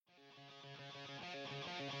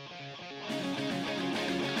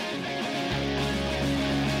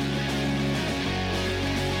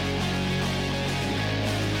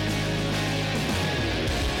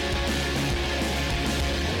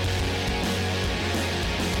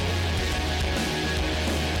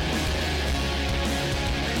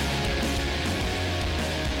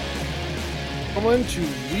gentlemen, to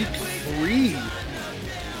week 3.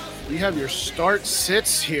 We have your start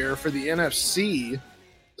sits here for the NFC.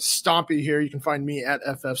 Stompy here. You can find me at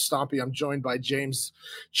FF Stompy. I'm joined by James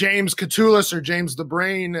Catulus, or James the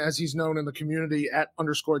Brain, as he's known in the community, at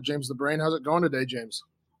 _ James the Brain. How's it going today, James?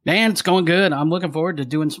 Man, it's going good. I'm looking forward to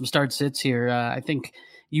doing some start sits here. I think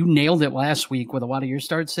you nailed it last week with a lot of your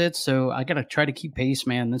start sits, so I got to try to keep pace,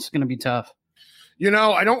 man. This is going to be tough. You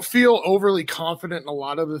know, I don't feel overly confident in a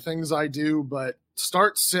lot of the things I do, but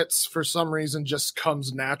start sits for some reason just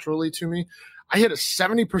comes naturally to me. I hit a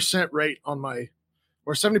 70% rate on my,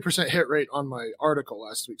 or 70% hit rate on my article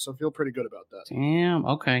last week, so I feel pretty good about that. Damn.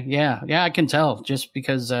 Okay. Yeah, I can tell just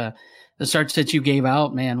because the start sits you gave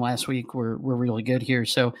out, man, last week were really good here.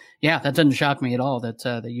 So yeah, that doesn't shock me at all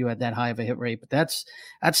that you had that high of a hit rate. But that's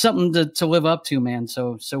something to live up to, man.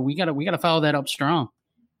 So we gotta follow that up strong.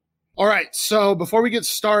 All right, so before we get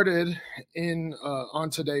started on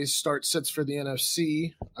today's start sits for the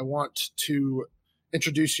NFC, I want to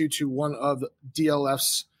introduce you to one of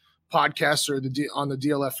DLF's podcasts, or on the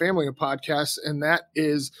DLF family of podcasts, and that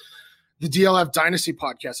is the DLF Dynasty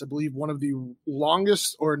podcast. I believe one of the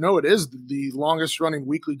longest, it is the longest running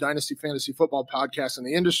weekly Dynasty fantasy football podcast in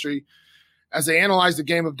the industry, as they analyze the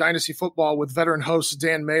game of Dynasty football with veteran hosts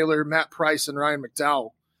Dan Mailer, Matt Price, and Ryan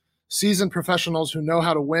McDowell. Seasoned professionals who know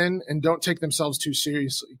how to win and don't take themselves too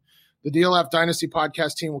seriously. The DLF Dynasty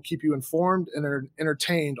podcast team will keep you informed and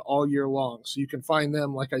entertained all year long. So you can find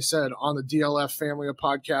them, like I said, on the DLF family of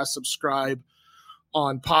podcasts. Subscribe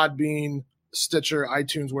on Podbean, Stitcher,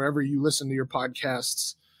 iTunes, wherever you listen to your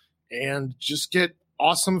podcasts, and just get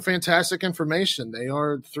awesome, fantastic information. They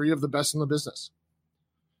are 3 of the best in the business.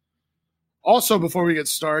 Also, before we get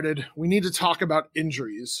started, we need to talk about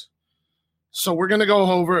injuries. So we're going to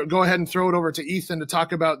go ahead and throw it over to Ethan to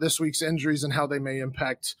talk about this week's injuries and how they may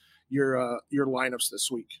impact your lineups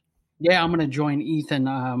this week. Yeah, I'm going to join Ethan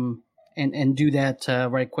and do that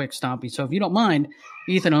right quick, Stompy. So if you don't mind,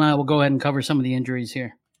 Ethan and I will go ahead and cover some of the injuries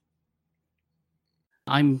here.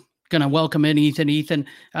 I'm going to welcome in Ethan. Ethan,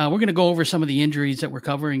 we're going to go over some of the injuries that we're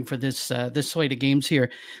covering for this slate of games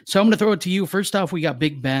here. So I'm going to throw it to you. First off, we got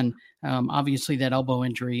Big Ben. Obviously, that elbow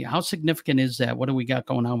injury. How significant is that? What do we got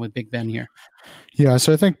going on with Big Ben here? Yeah,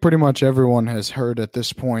 so I think pretty much everyone has heard at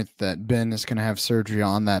this point that Ben is going to have surgery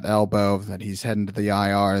on that elbow, that he's heading to the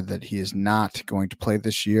IR, that he is not going to play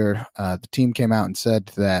this year. The team came out and said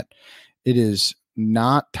that it is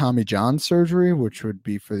not Tommy John surgery, which would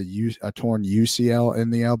be for a torn UCL in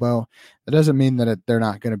the elbow. That doesn't mean that they're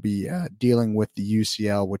not going to be dealing with the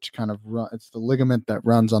UCL, which kind of it's the ligament that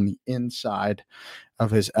runs on the inside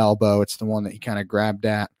of his elbow. It's the one that he kind of grabbed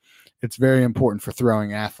at. It's very important for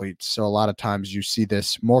throwing athletes. So a lot of times you see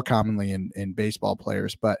this more commonly in baseball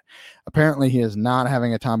players, but apparently he is not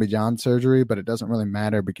having a Tommy John surgery, but it doesn't really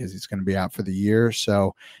matter because he's going to be out for the year.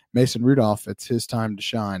 So Mason Rudolph, it's his time to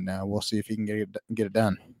shine. We'll see if he can get it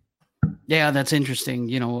done. Yeah, that's interesting.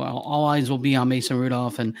 You know, all eyes will be on Mason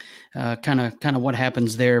Rudolph and kind of what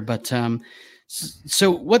happens there. But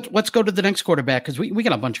so let's go to the next quarterback, because we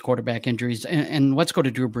got a bunch of quarterback injuries, and let's go to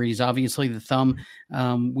Drew Brees. Obviously, the thumb,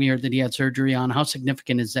 we heard that he had surgery on. How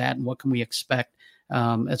significant is that, and what can we expect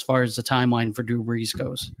as far as the timeline for Drew Brees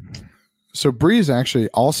goes? So Brees actually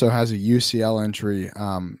also has a UCL injury.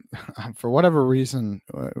 For whatever reason,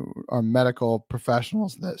 our medical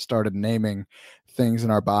professionals that started naming things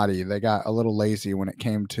in our body, they got a little lazy when it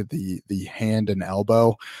came to the hand and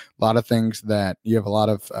elbow. A lot of things that you have a lot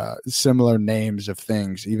of similar names of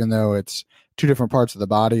things, even though it's 2 different parts of the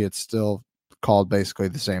body, it's still called basically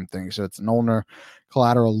the same thing. So it's an ulnar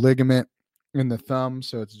collateral ligament in the thumb.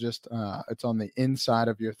 So it's just it's on the inside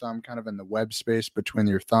of your thumb, kind of in the web space between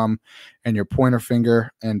your thumb and your pointer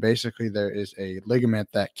finger. And basically there is a ligament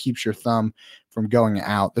that keeps your thumb from going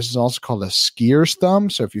out. This is also called a skier's thumb.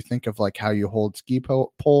 So if you think of like how you hold ski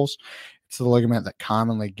poles, it's the ligament that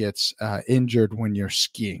commonly gets injured when you're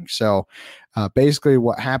skiing. So basically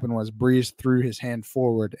what happened was Brees threw his hand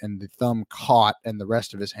forward and the thumb caught and the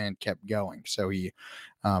rest of his hand kept going. So he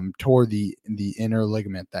tore the inner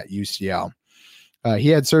ligament, that UCL. He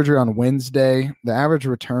had surgery on Wednesday. The average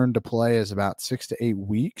return to play is about 6 to 8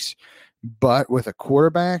 weeks, but with a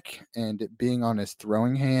quarterback and it being on his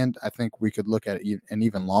throwing hand, I think we could look at an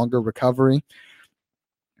even longer recovery.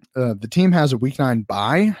 The team has a week 9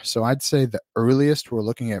 bye, so I'd say the earliest we're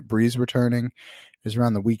looking at Brees returning is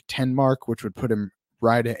around the week 10 mark, which would put him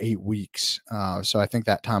right at 8 weeks. So I think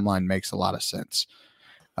that timeline makes a lot of sense.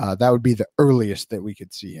 That would be the earliest that we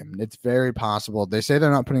could see him. It's very possible. They say they're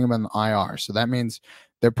not putting him in the IR, so that means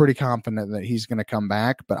they're pretty confident that he's going to come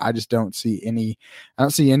back, but I just don't see any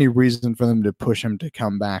reason for them to push him to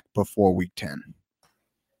come back before week 10.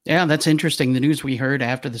 Yeah, that's interesting. The news we heard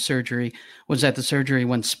after the surgery was that the surgery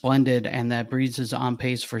went splendid and that Breeze is on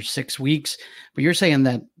pace for 6 weeks. But you're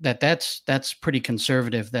saying that's pretty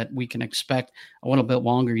conservative, that we can expect a little bit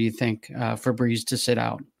longer, you think, for Breeze to sit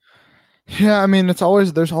out. Yeah, I mean, there's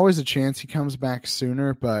always a chance he comes back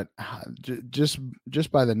sooner, but just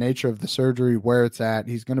by the nature of the surgery, where it's at,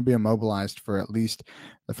 he's going to be immobilized for at least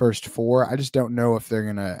the first 4. I just don't know if they're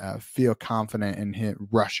going to feel confident in him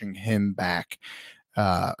rushing him back,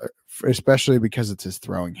 especially because it's his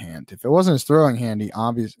throwing hand. If it wasn't his throwing hand,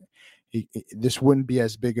 this wouldn't be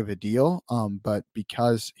as big of a deal. But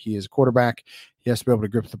because he is a quarterback, he has to be able to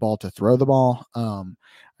grip the ball to throw the ball.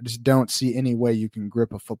 I just don't see any way you can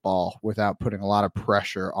grip a football without putting a lot of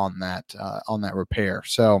pressure on that repair.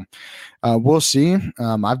 So we'll see.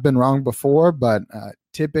 I've been wrong before, but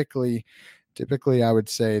typically I would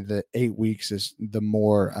say that 8 weeks is the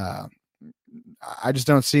more. I just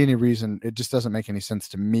don't see any reason. It just doesn't make any sense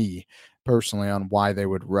to me personally on why they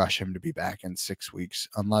would rush him to be back in 6 weeks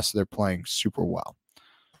unless they're playing super well.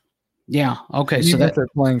 Yeah. Okay. Even so if they're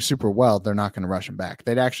playing super well, they're not going to rush him back.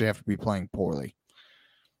 They'd actually have to be playing poorly.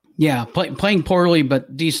 Yeah, playing poorly,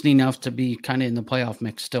 but decent enough to be kind of in the playoff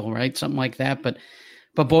mix still, right? Something like that. But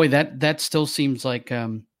boy, that still seems like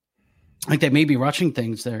they may be rushing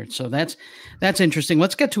things there. So that's interesting.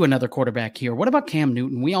 Let's get to another quarterback here. What about Cam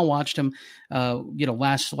Newton? We all watched him.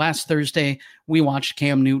 Last Thursday we watched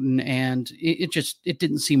Cam Newton, and it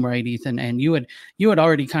didn't seem right, Ethan. And you had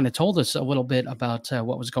already kind of told us a little bit about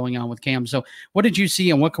what was going on with Cam. So what did you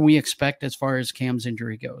see, and what can we expect as far as Cam's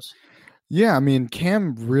injury goes? Yeah, I mean,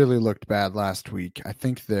 Cam really looked bad last week. I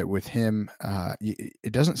think that with him,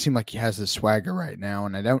 it doesn't seem like he has the swagger right now.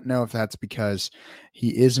 And I don't know if that's because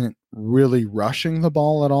he isn't really rushing the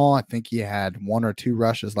ball at all. I think he had 1 or 2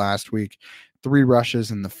 rushes last week, 3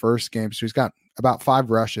 rushes in the first game. So he's got about 5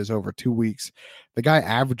 rushes over 2 weeks. The guy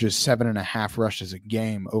averages 7.5 rushes a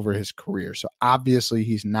game over his career. So obviously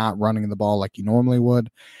he's not running the ball like he normally would.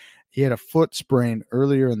 He had a foot sprain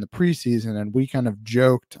earlier in the preseason, and we kind of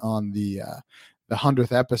joked on the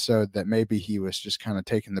 100th episode that maybe he was just kind of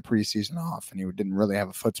taking the preseason off and he didn't really have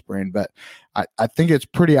a foot sprain. But I think it's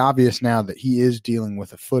pretty obvious now that he is dealing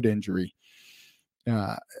with a foot injury.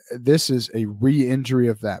 This is a re-injury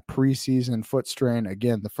of that preseason foot strain.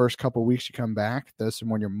 Again, the first couple of weeks you come back, that's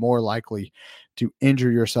when you're more likely to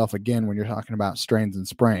injure yourself again when you're talking about strains and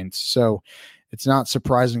sprains. So it's not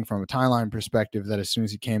surprising from a timeline perspective that as soon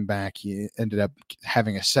as he came back, he ended up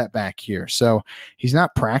having a setback here. So he's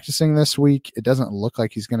not practicing this week. It doesn't look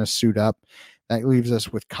like he's going to suit up. That leaves us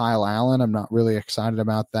with Kyle Allen. I'm not really excited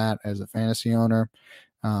about that as a fantasy owner.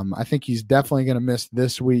 I think he's definitely going to miss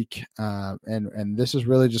this week. And this is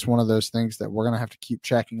really just one of those things that we're going to have to keep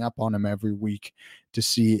checking up on him every week to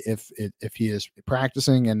see if he is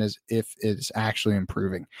practicing and if it's actually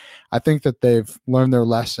improving. I think that they've learned their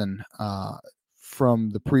lesson from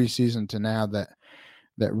the preseason to now that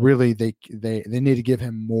really they need to give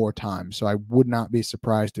him more time. So I would not be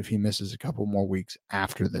surprised if he misses a couple more weeks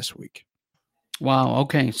after this week. Wow.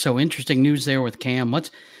 Okay. So interesting news there with Cam.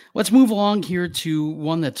 Let's move along here to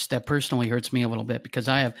one that personally hurts me a little bit because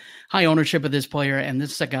I have high ownership of this player, and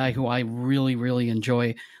this is a guy who I really, really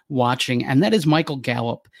enjoy watching, and that is Michael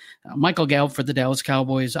Gallup. Michael Gallup for the Dallas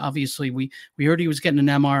Cowboys. Obviously, we heard he was getting an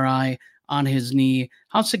MRI on his knee.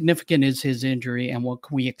 How significant is his injury, and what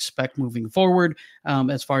can we expect moving forward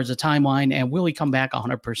as far as the timeline? And will he come back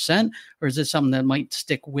 100%, or is this something that might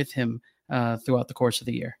stick with him throughout the course of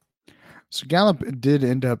the year? So Gallup did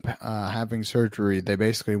end up having surgery. They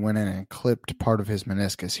basically went in and clipped part of his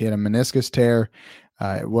meniscus. He had a meniscus tear.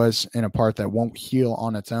 It was in a part that won't heal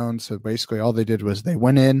on its own. So basically all they did was they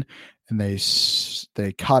went in and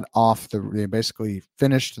they cut off they basically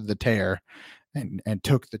finished the tear and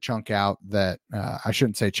took the chunk out that I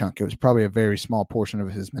shouldn't say chunk. It was probably a very small portion of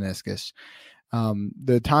his meniscus.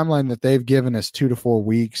 The timeline that they've given is 2 to 4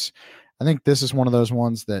 weeks. I think this is one of those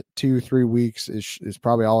ones that 2-3 weeks is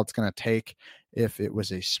probably all it's going to take if it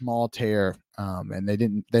was a small tear and they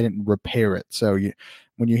didn't repair it. So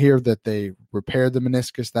when you hear that they repaired the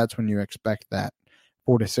meniscus, that's when you expect that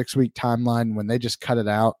 4 to 6 week timeline. When they just cut it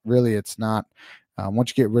out, really it's not.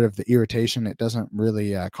 Once you get rid of the irritation, it doesn't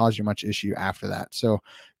really cause you much issue after that. So a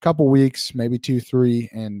couple weeks, maybe 2-3,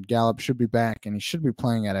 and Gallup should be back, and he should be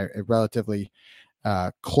playing at a relatively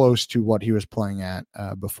close to what he was playing at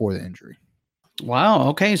before the injury. Wow.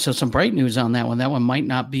 Okay. So some bright news on that one. That one might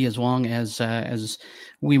not be as long as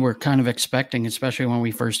we were kind of expecting, especially when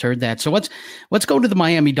we first heard that. So let's go to the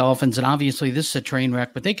Miami Dolphins. And obviously this is a train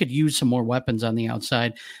wreck, but they could use some more weapons on the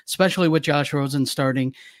outside, especially with Josh Rosen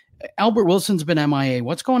starting. Albert Wilson's been MIA.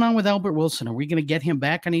 What's going on with Albert Wilson? Are we going to get him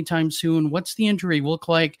back anytime soon? What's the injury look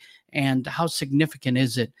like, and how significant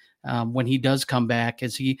is it when he does come back?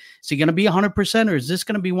 Is he going to be 100%, or is this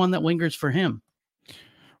going to be one that lingers for him?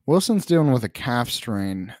 Wilson's dealing with a calf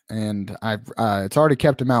strain, and it's already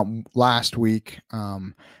kept him out last week.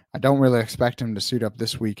 I don't really expect him to suit up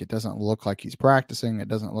this week. It doesn't look like he's practicing. It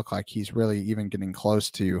doesn't look like he's really even getting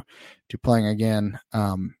close to playing again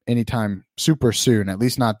anytime super soon, at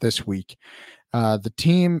least not this week. The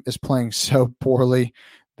team is playing so poorly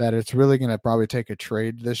that it's really going to probably take a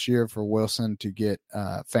trade this year for Wilson to get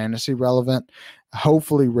fantasy relevant.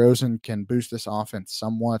 Hopefully Rosen can boost this offense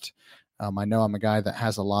somewhat. I know I'm a guy that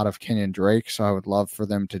has a lot of Kenyon Drake, so I would love for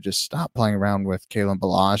them to just stop playing around with Kalen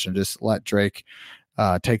Ballage and just let Drake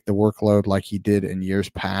take the workload like he did in years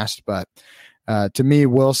past. But to me,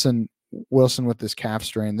 Wilson with this calf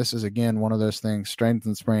strain, this is, again, one of those things, strains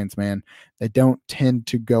and sprains, man, they don't tend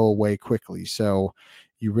to go away quickly. So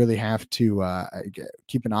you really have to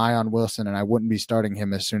keep an eye on Wilson, and I wouldn't be starting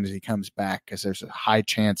him as soon as he comes back, because there's a high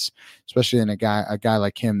chance, especially in a guy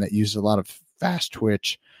like him that uses a lot of fast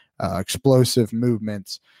twitch, explosive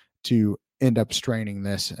movements, to end up straining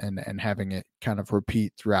this and having it kind of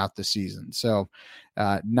repeat throughout the season. So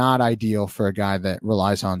not ideal for a guy that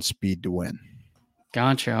relies on speed to win.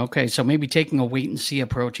 Gotcha. Okay. So maybe taking a wait and see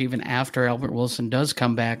approach even after Albert Wilson does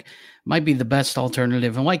come back might be the best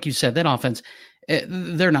alternative. And like you said, that offense,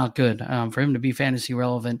 they're not good for him to be fantasy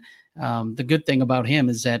relevant. The good thing about him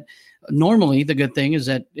is that normally the good thing is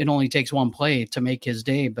that it only takes one play to make his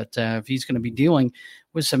day. But if he's going to be dealing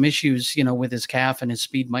with some issues, with his calf and his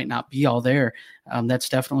speed might not be all there, that's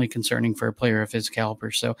definitely concerning for a player of his caliber.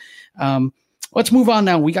 So let's move on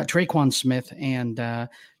now. We got Traquan Smith, and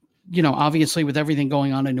obviously with everything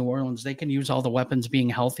going on in New Orleans, they can use all the weapons being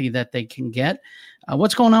healthy that they can get.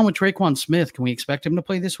 What's going on with Traquan Smith? Can we expect him to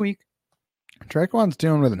play this week? Traquan's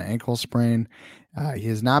dealing with an ankle sprain. He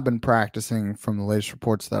has not been practicing from the latest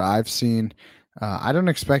reports that I've seen. I don't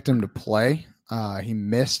expect him to play. He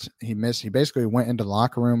missed. He basically went into the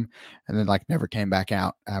locker room and then never came back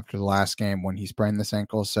out after the last game when he sprained this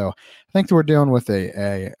ankle. So I think that we're dealing with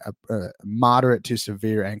a moderate to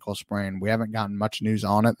severe ankle sprain. We haven't gotten much news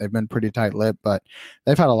on it. They've been pretty tight-lipped, but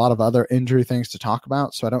they've had a lot of other injury things to talk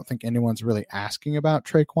about. So I don't think anyone's really asking about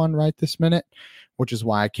Traquan right this minute, which is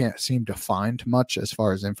why I can't seem to find much as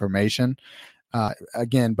far as information.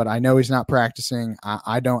 Again, but I know he's not practicing.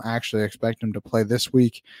 I don't actually expect him to play this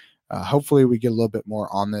week. Hopefully we get a little bit more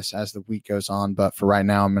on this as the week goes on, but for right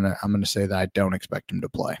now, I'm gonna say that I don't expect him to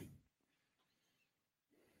play.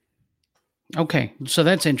 Okay, so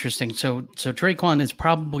that's interesting. So Traquan is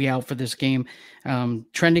probably out for this game,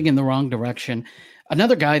 trending in the wrong direction.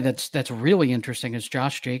 Another guy that's really interesting is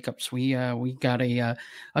Josh Jacobs. We got a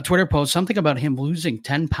Twitter post, something about him losing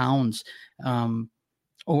 10 pounds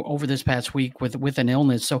over this past week with an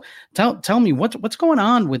illness. So tell me what's going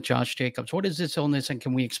on with Josh Jacobs? What is this illness, and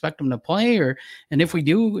can we expect him to play? And if we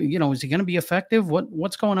do, is he going to be effective?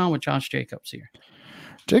 What's going on with Josh Jacobs here?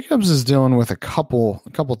 Jacobs is dealing with a couple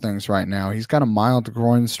things right now. He's got a mild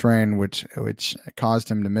groin strain, which caused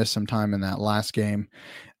him to miss some time in that last game,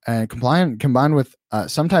 and combined with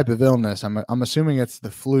some type of illness. I'm assuming it's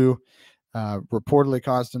the flu. Reportedly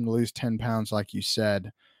caused him to lose 10 pounds, like you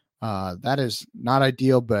said. That is not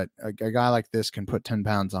ideal, but a guy like this can put 10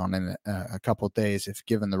 pounds on in a couple of days if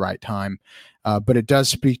given the right time. But it does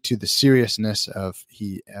speak to the seriousness of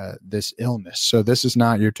this illness. So this is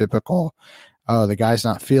not your typical, the guy's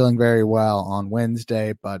not feeling very well on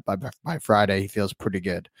Wednesday, but by Friday he feels pretty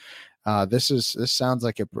good. This sounds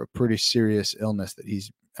like a pretty serious illness that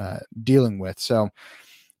he's dealing with. So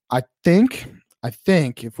I think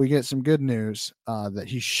if we get some good news that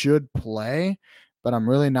he should play, but I'm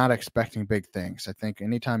really not expecting big things. I think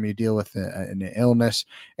anytime you deal with an illness,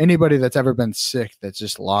 anybody that's ever been sick that's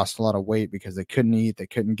just lost a lot of weight because they couldn't eat, they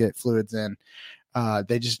couldn't get fluids in,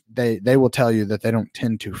 they will tell you that they don't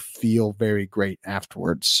tend to feel very great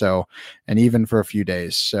afterwards. So, and even for a few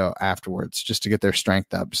days, so afterwards, just to get their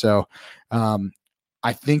strength up. So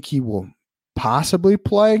I think he will possibly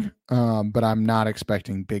play, but I'm not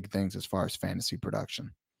expecting big things as far as fantasy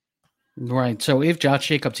production. Right. So if Josh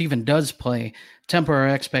Jacobs even does play, temper our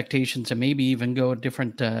expectations and maybe even go a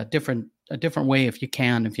different way if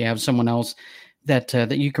you have someone else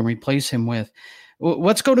that you can replace him with.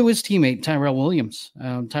 Let's go to his teammate Tyrell Williams.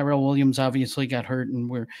 Tyrell Williams obviously got hurt, and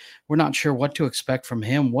we're not sure what to expect from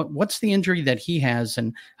him. What's the injury that he has,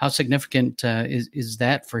 and how significant is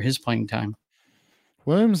that for his playing time?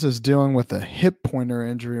 Williams is dealing with a hip pointer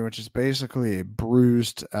injury, which is basically a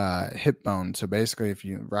bruised hip bone. So basically, if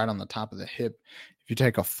you right on the top of the hip, If you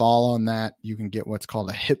take a fall on that, you can get what's called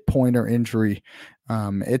a hip pointer injury.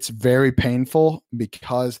 It's very painful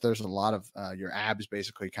because there's a lot of your abs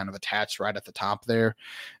basically kind of attached right at the top there,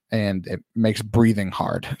 and it makes breathing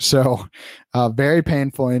hard. So very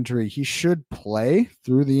painful injury. He should play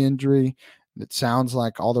through the injury. It sounds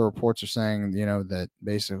like all the reports are saying, that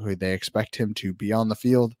basically they expect him to be on the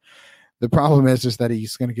field. The problem is that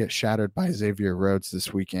he's going to get shattered by Xavier Rhodes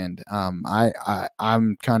this weekend.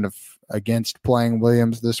 I'm kind of against playing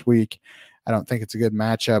Williams this week. I don't think it's a good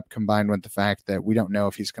matchup, combined with the fact that we don't know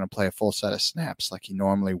if he's going to play a full set of snaps like he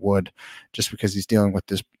normally would, just because he's dealing with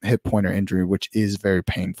this hip pointer injury, which is very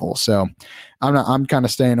painful. So I'm kind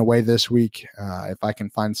of staying away this week. If I can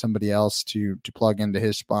find somebody else to plug into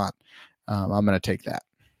his spot, I'm going to take that.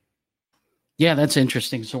 Yeah, that's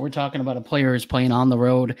interesting. So we're talking about a player who's playing on the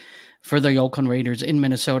road for the Oakland Raiders in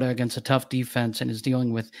Minnesota against a tough defense and is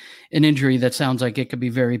dealing with an injury that sounds like it could be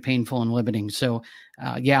very painful and limiting. So,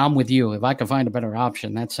 yeah, I'm with you. If I can find a better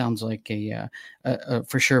option, that sounds like a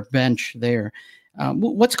for sure bench there.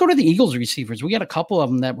 Let's go to the Eagles receivers. We got a couple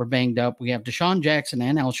of them that were banged up. We have Deshaun Jackson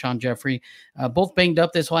and Alshon Jeffrey, both banged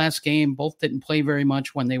up this last game. Both didn't play very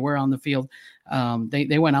much when they were on the field.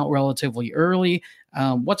 They went out relatively early.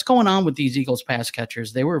 What's going on with these Eagles pass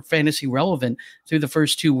catchers? They were fantasy relevant through the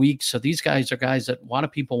first 2 weeks. So these guys are guys that a lot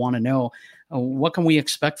of people want to know. What can we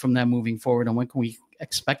expect from them moving forward, and when can we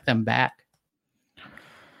expect them back?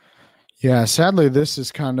 Yeah, sadly, this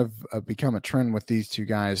has kind of become a trend with these two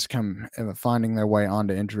guys finding their way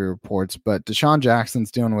onto injury reports. But Deshaun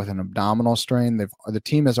Jackson's dealing with an abdominal strain. The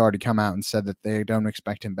team has already come out and said that they don't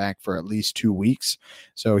expect him back for at least 2 weeks.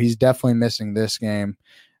 So he's definitely missing this game.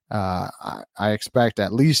 I expect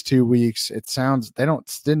at least 2 weeks. It sounds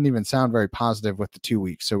didn't even sound very positive with the 2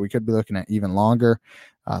 weeks. So we could be looking at even longer,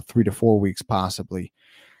 3 to 4 weeks possibly.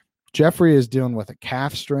 Jeffrey is dealing with a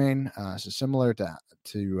calf strain, so similar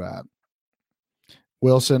to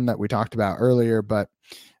Wilson that we talked about earlier, but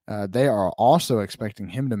they are also expecting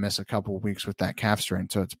him to miss a couple of weeks with that calf strain.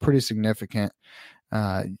 So it's pretty significant.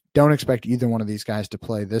 Don't expect either one of these guys to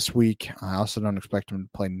play this week. I also don't expect them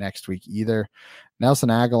to play next week either. Nelson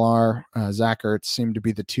Aguilar, Zach Ertz seem to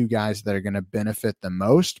be the two guys that are going to benefit the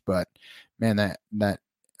most, but man, that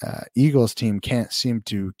Eagles team can't seem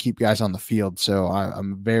to keep guys on the field. So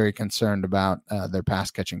I'm very concerned about their pass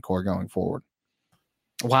catching core going forward.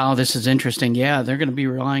 Wow, this is interesting. Yeah, they're going to be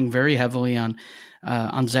relying very heavily on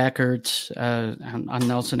Zach Ertz, on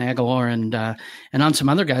Nelson Aguilar, and on some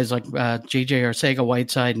other guys like J.J.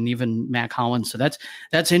 Arcega-Whiteside and even Mac Hollins. So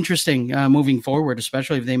that's interesting moving forward,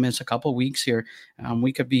 especially if they miss a couple weeks here.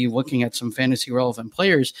 We could be looking at some fantasy relevant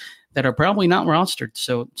players that are probably not rostered.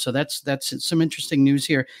 So that's some interesting news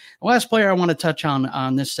here. The last player I want to touch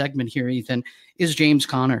on this segment here, Ethan, is James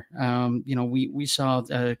Conner. We saw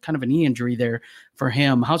kind of a knee injury there for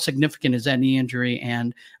him. How significant is that knee injury?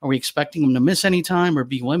 And are we expecting him to miss any time or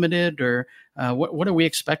be limited? Or what are we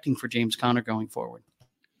expecting for James Conner going forward?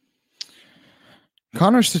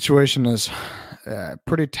 Conner's situation is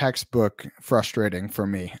pretty textbook frustrating for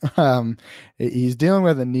me. He's dealing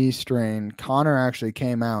with a knee strain. Conner actually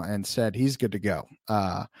came out and said he's good to go.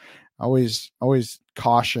 Always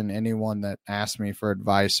caution anyone that asks me for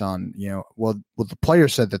advice on, well, the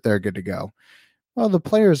players said that they're good to go. Well, the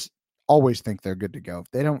players always think they're good to go.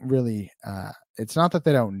 They don't really, it's not that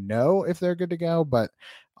they don't know if they're good to go, but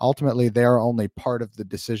ultimately they are only part of the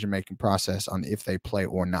decision-making process on if they play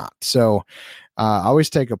or not. So I always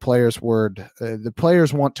take a player's word. The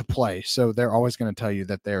players want to play, so they're always going to tell you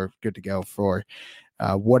that they're good to go for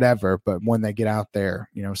whatever. But when they get out there,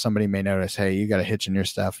 somebody may notice, hey, you got a hitch in your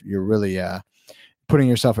stuff. You're really putting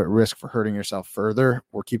yourself at risk for hurting yourself further.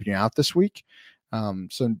 We're keeping you out this week.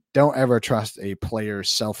 So don't ever trust a player's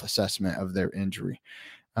self-assessment of their injury.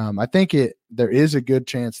 I think there is a good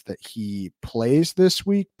chance that he plays this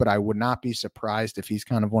week, but I would not be surprised if he's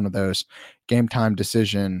kind of one of those game time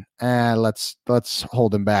decision. Let's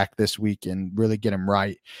hold him back this week and really get him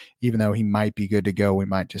right. Even though he might be good to go, we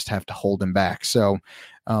might just have to hold him back. So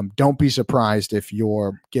don't be surprised if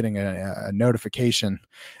you're getting a notification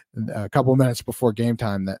a couple of minutes before game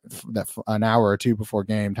time that an hour or two before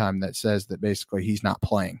game time that says that basically he's not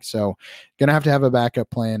playing. So gonna have to have a backup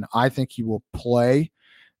plan. I think he will play.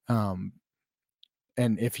 And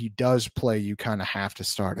if he does play, you kind of have to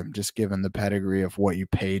start him, just given the pedigree of what you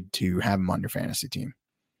paid to have him on your fantasy team.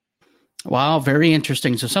 Wow, very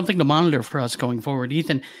interesting. So something to monitor for us going forward.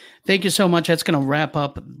 Ethan, thank you so much. That's going to wrap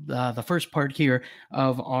up the first part here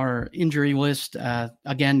of our injury list.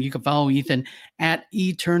 Again, you can follow Ethan at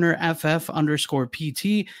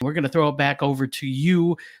eTurnerFF_PT. We're going to throw it back over to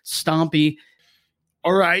you, Stompy.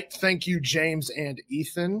 All right. Thank you, James and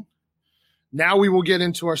Ethan. Now we will get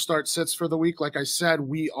into our start sits for the week. Like I said,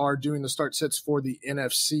 we are doing the start sits for the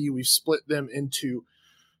NFC. We've split them into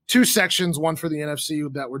two sections, one for the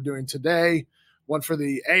NFC that we're doing today, one for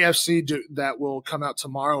the AFC that will come out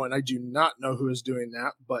tomorrow. And I do not know who is doing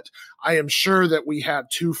that, but I am sure that we have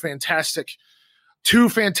two fantastic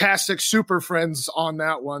super friends on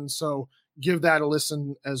that one. So give that a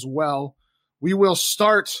listen as well. We will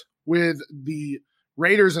start with the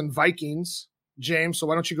Raiders and Vikings. James, so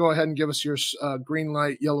why don't you go ahead and give us your green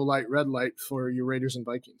light, yellow light, red light for your Raiders and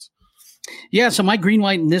Vikings? Yeah, so my green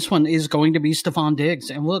light in this one is going to be Stephon Diggs.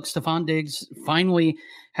 And look, Stephon Diggs finally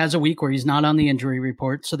has a week where he's not on the injury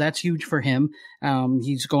report, so that's huge for him.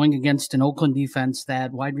 He's going against an Oakland defense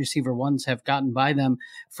that wide receiver ones have gotten by them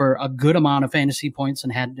for a good amount of fantasy points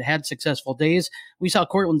and had successful days. We saw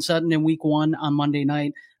Cortland Sutton in week 1 on Monday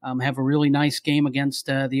night have a really nice game against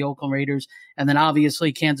the Oakland Raiders. And then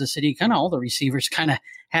obviously Kansas City, kind of all the receivers kind of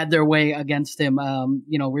had their way against him,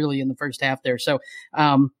 really in the first half there. So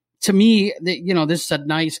to me, this is a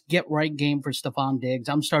nice get-right game for Stephon Diggs.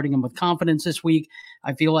 I'm starting him with confidence this week.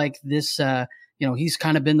 I feel like this, he's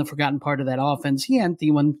kind of been the forgotten part of that offense. He and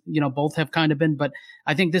Thielen, both have kind of been, but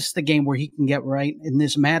I think this is the game where he can get right in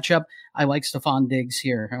this matchup. I like Stephon Diggs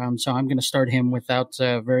here. So I'm going to start him without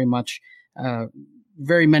very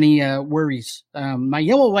many worries. My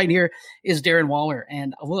yellow light here is Darren Waller.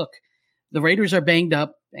 And look, the Raiders are banged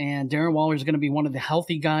up, and Darren Waller is going to be one of the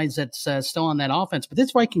healthy guys that's still on that offense. But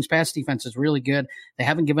this Vikings pass defense is really good. They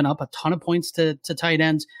haven't given up a ton of points to tight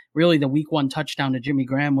ends. Really, the week 1 touchdown to Jimmy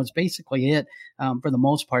Graham was basically it for the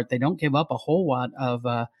most part. They don't give up a whole lot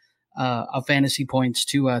of fantasy points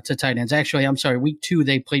to tight ends. Actually, I'm sorry, week 2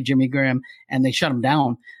 they played Jimmy Graham and they shut him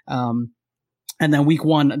down. And then week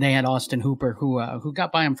 1, they had Austin Hooper, who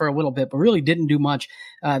got by him for a little bit, but really didn't do much.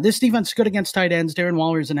 This defense is good against tight ends. Darren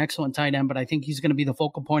Waller is an excellent tight end, but I think he's going to be the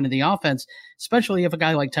focal point of the offense, especially if a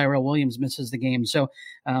guy like Tyrell Williams misses the game. So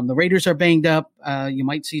the Raiders are banged up. You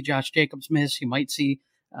might see Josh Jacobs miss. You might see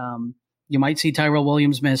Tyrell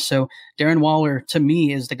Williams miss. So Darren Waller, to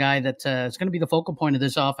me, is the guy that is going to be the focal point of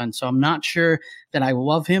this offense. So I'm not sure that I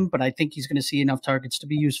love him, but I think he's going to see enough targets to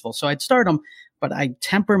be useful. So I'd start him, but I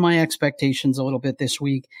temper my expectations a little bit this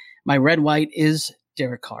week. My red light is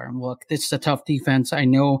Derek Carr. And look, this is a tough defense. I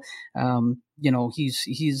know,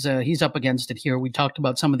 he's up against it here. We talked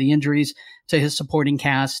about some of the injuries to his supporting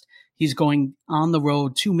cast. He's going on the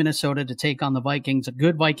road to Minnesota to take on the Vikings, a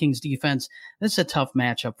good Vikings defense. This is a tough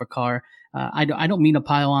matchup for Carr. I don't mean to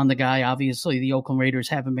pile on the guy. Obviously, the Oakland Raiders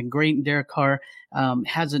haven't been great, and Derek Carr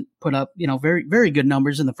hasn't put up, very, very good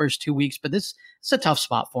numbers in the first 2 weeks, but this is a tough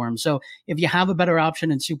spot for him. So if you have a better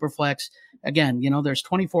option in SuperFlex, again, there's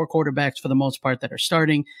 24 quarterbacks for the most part that are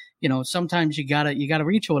starting. Sometimes you gotta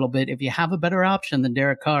reach a little bit. If you have a better option than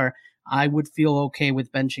Derek Carr, I would feel okay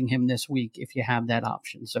with benching him this week if you have that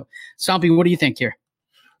option. So, Stompy, what do you think here?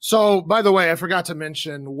 So, by the way, I forgot to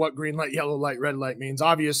mention what green light, yellow light, red light means.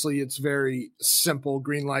 Obviously, it's very simple.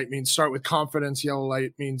 Green light means start with confidence. Yellow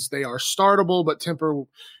light means they are startable, but temper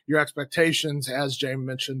your expectations, as James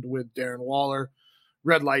mentioned with Darren Waller.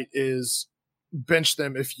 Red light is bench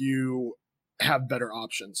them if you have better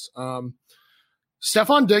options.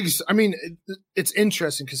 Stephon Diggs, it's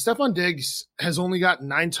interesting because Stephon Diggs has only got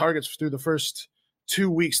 9 targets through the first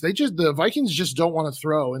 2 weeks. The Vikings just don't want to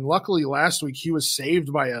throw. And luckily last week he was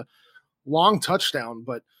saved by a long touchdown,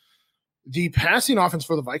 but the passing offense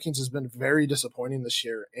for the Vikings has been very disappointing this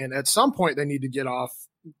year. And at some point they need to get it off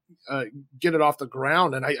the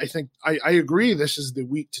ground. And I think I agree this is the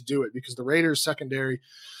week to do it because the Raiders secondary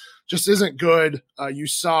just isn't good. You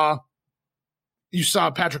saw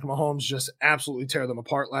Patrick Mahomes just absolutely tear them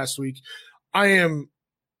apart last week.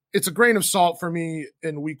 It's a grain of salt for me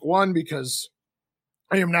in week 1 because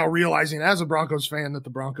I am now realizing as a Broncos fan that the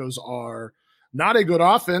Broncos are not a good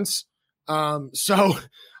offense. So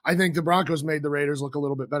I think the Broncos made the Raiders look a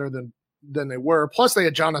little bit better than they were. Plus they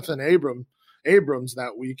had Jonathan Abrams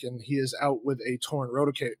that week, and he is out with a torn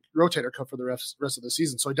rotator cuff for the rest of the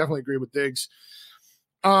season. So I definitely agree with Diggs.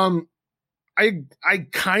 I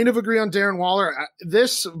kind of agree on Darren Waller.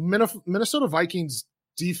 This Minnesota Vikings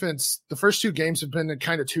defense, the first 2 games have been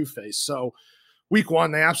kind of two-faced. So week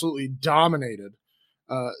 1, they absolutely dominated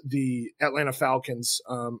the Atlanta Falcons,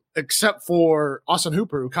 except for Austin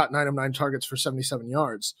Hooper, who caught 9 of 9 targets for 77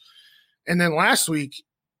 yards. And then last week,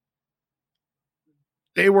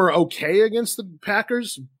 they were okay against the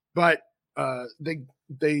Packers, but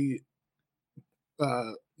they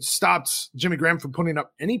stopped Jimmy Graham from putting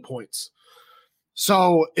up any points.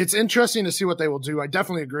 So it's interesting to see what they will do. I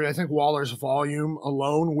definitely agree. I think Waller's volume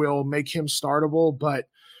alone will make him startable, but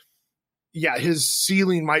yeah, his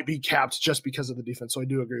ceiling might be capped just because of the defense. So I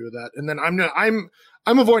do agree with that. And then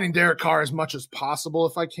I'm avoiding Derek Carr as much as possible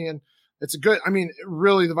if I can. It's a good. I mean,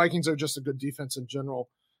 really, the Vikings are just a good defense in general.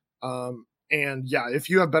 And yeah, if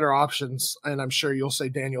you have better options, and I'm sure you'll say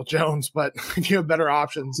Daniel Jones, but if you have better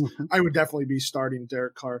options, I would definitely be starting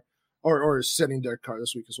Derek Carr or sitting Derek Carr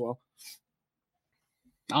this week as well.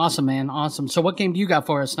 Awesome, man. Awesome. So what game do you got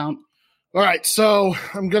for us now? All right, so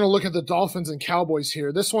I'm going to look at the Dolphins and Cowboys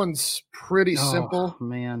here. This one's pretty simple.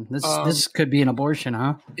 Man, this could be an abortion,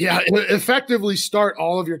 huh? Yeah, effectively start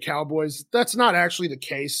all of your Cowboys. That's not actually the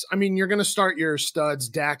case. I mean, you're going to start your studs,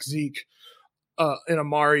 Dak, Zeke, and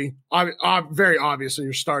Amari. Very obviously,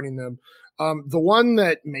 you're starting them. The one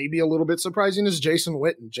that may be a little bit surprising is Jason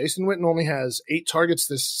Witten. Jason Witten only has 8 targets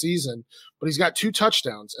this season, but he's got 2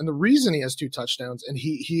 touchdowns. And the reason he has 2 touchdowns, and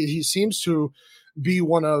he seems to be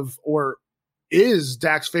one of, or is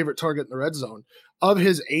Dak's favorite target in the red zone. Of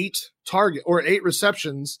his 8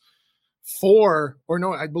 receptions, 8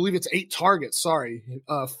 targets.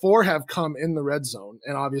 4 have come in the red zone,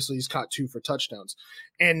 and obviously he's caught 2 for touchdowns.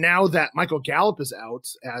 And now that Michael Gallup is out,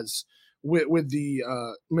 as with the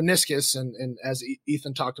meniscus, and as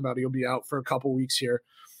Ethan talked about, he'll be out for a couple weeks here.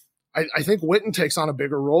 I think Witten takes on a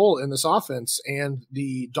bigger role in this offense, and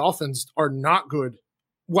the Dolphins are not good.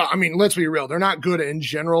 Well, I mean, let's be real. They're not good in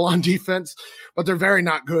general on defense, but they're very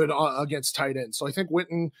not good against tight ends. So I think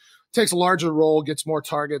Witten takes a larger role, gets more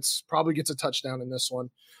targets, probably gets a touchdown in this one.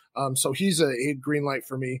 So he's a green light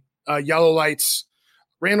for me. Yellow lights,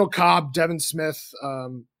 Randall Cobb, Devin Smith.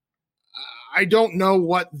 I don't know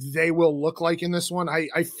what they will look like in this one.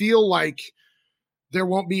 I feel like there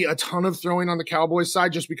won't be a ton of throwing on the Cowboys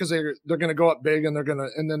side just because they're going to go up big and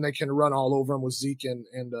then they can run all over them with Zeke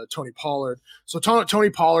and Tony Pollard. So Tony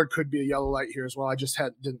Pollard could be a yellow light here as well. I just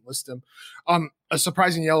didn't list him. A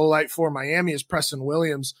surprising yellow light for Miami is Preston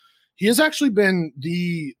Williams. He has actually been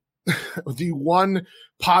the one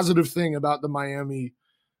positive thing about the Miami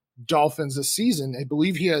Dolphins this season. I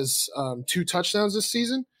believe he has 2 touchdowns this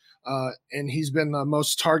season. And he's been the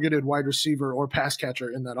most targeted wide receiver or pass catcher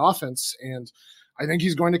in that offense. And I think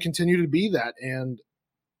he's going to continue to be that. And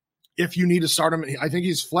if you need to start him, I think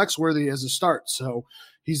he's flex worthy as a start. So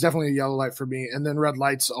he's definitely a yellow light for me. And then red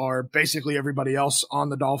lights are basically everybody else on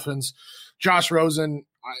the Dolphins. Josh Rosen,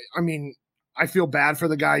 I mean, I feel bad for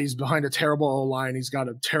the guy. He's behind a terrible O-line. He's got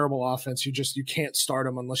a terrible offense. You can't start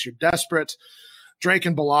him unless you're desperate. Drake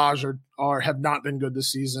and Balaj have not been good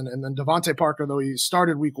this season. And then Devontae Parker, though he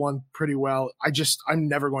started week 1 pretty well, I'm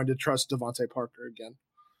never going to trust Devontae Parker again.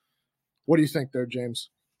 What do you think there,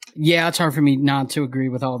 James? Yeah, it's hard for me not to agree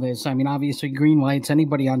with all this. I mean, obviously, green lights,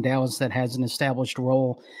 anybody on Dallas that has an established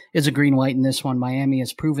role is a green light in this one. Miami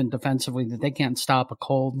has proven defensively that they can't stop a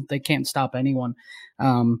cold. They can't stop anyone.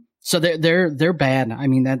 So they're bad. I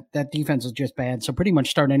mean, that defense is just bad. So pretty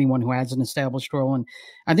much start anyone who has an established role. And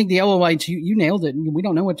I think the yellow lights, you nailed it. We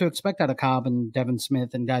don't know what to expect out of Cobb and Devin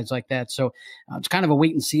Smith and guys like that. So it's kind of a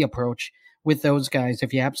wait and see approach with those guys.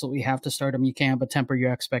 If you absolutely have to start them, you can, but temper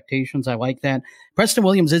your expectations. I like that. Preston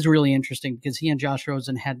Williams is really interesting because he and Josh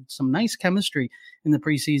Rosen had some nice chemistry in the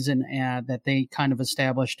preseason that they kind of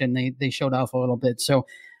established, and they showed off a little bit. So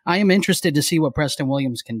I am interested to see what Preston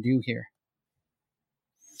Williams can do here.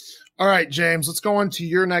 All right, James, let's go on to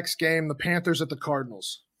your next game, the Panthers at the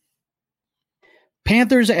Cardinals.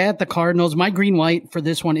 Panthers at the Cardinals. My green light for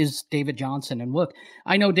this one is David Johnson. And look,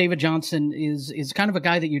 I know David Johnson is kind of a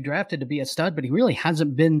guy that you drafted to be a stud, but he really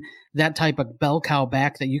hasn't been that type of bell cow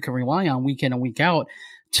back that you can rely on week in and week out.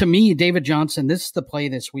 To me, David Johnson, this is the play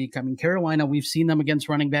this week. I mean, Carolina, we've seen them against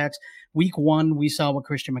running backs. Week 1, we saw what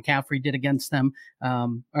Christian McCaffrey did against them.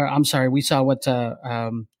 We saw what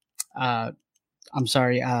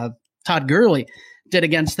Todd Gurley did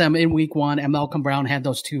against them in week 1, and Malcolm Brown had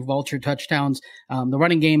those 2 vulture touchdowns. The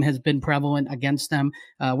running game has been prevalent against them.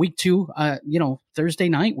 Week 2, Thursday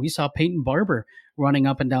night, we saw Peyton Barber running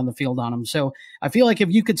up and down the field on him. So I feel like if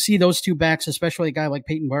you could see those 2 backs, especially a guy like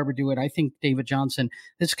Peyton Barber do it, I think David Johnson,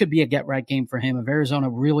 this could be a get-right game for him. If Arizona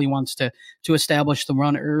really wants to establish the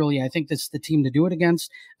run early, I think this is the team to do it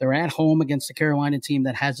against. They're at home against the Carolina team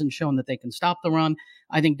that hasn't shown that they can stop the run.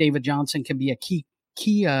 I think David Johnson can be a key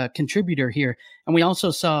contributor here. And we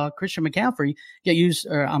also saw Christian McCaffrey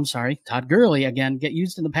Todd Gurley again get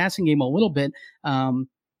used in the passing game a little bit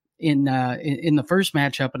in the first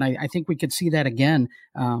matchup. And I think we could see that again,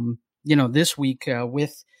 this week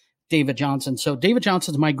with David Johnson. So David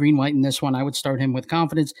Johnson's my green light in this one. I would start him with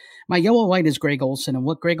confidence. My yellow light is Greg Olsen. And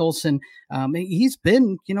what Greg Olsen, he's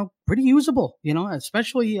been, pretty usable,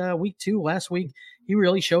 especially week 2 last week. He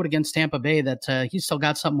really showed against Tampa Bay that he's still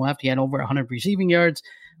got something left. He had over 100 receiving yards.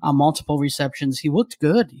 on multiple receptions. He looked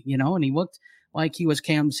good, and he looked like he was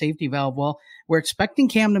Cam's safety valve. Well, we're expecting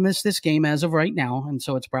Cam to miss this game as of right now, and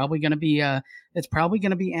so it's probably going to be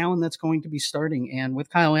Allen that's going to be starting. And with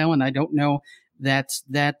Kyle Allen, I don't know that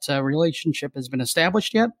relationship has been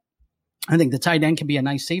established yet. I think the tight end can be a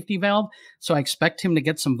nice safety valve, so I expect him to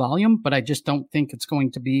get some volume, but I just don't think it's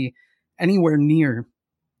going to be anywhere near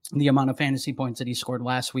the amount of fantasy points that he scored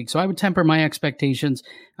last week. So I would temper my expectations.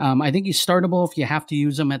 I think he's startable if you have to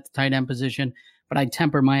use him at the tight end position, but I'd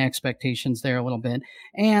temper my expectations there a little bit.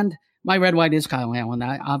 And my red white is Kyle Allen.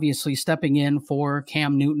 Obviously stepping in for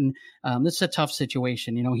Cam Newton. This is a tough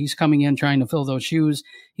situation. He's coming in trying to fill those shoes.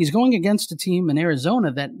 He's going against a team in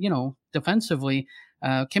Arizona that, defensively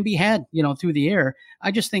can be had, through the air.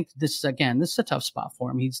 I just think this is a tough spot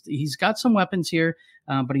for him. He's got some weapons here,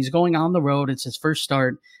 but he's going on the road. It's his first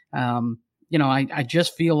start. I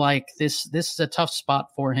just feel like this is a tough spot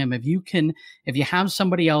for him. If you have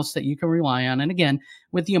somebody else that you can rely on, and again,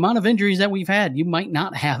 with the amount of injuries that we've had, you might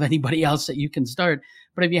not have anybody else that you can start.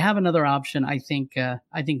 But if you have another option, I think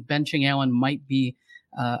benching Allen might be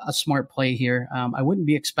a smart play here. I wouldn't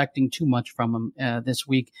be expecting too much from him this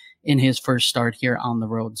week in his first start here on the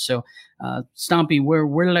road. So, Stompy,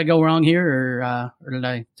 where did I go wrong here,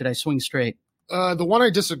 or did I swing straight? The one I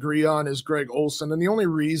disagree on is Greg Olsen, and the only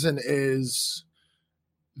reason is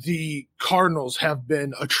the Cardinals have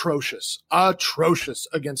been atrocious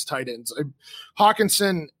against tight ends.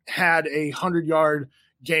 Hawkinson had a 100-yard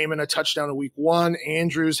game and a touchdown in week 1.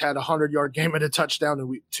 Andrews had a 100-yard game and a touchdown in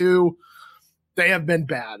week 2. They have been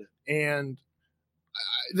bad. And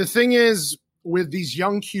the thing is, with these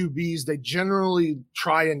young QBs, they generally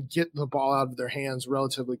try and get the ball out of their hands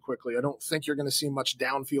relatively quickly. I don't think you're going to see much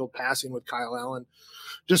downfield passing with Kyle Allen,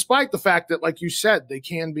 despite the fact that, like you said,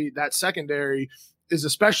 that secondary is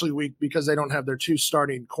especially weak because they don't have their 2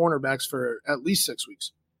 starting cornerbacks for at least 6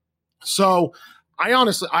 weeks. So I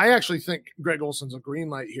actually think Greg Olsen's a green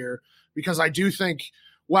light here, because I do think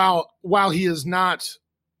while he is not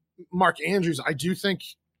Mark Andrews, I do think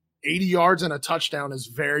 80 yards and a touchdown is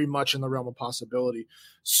very much in the realm of possibility.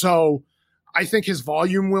 So I think his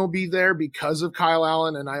volume will be there because of Kyle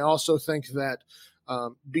Allen. And I also think that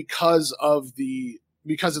because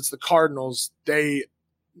it's the Cardinals,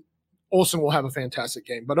 Olsen will have a fantastic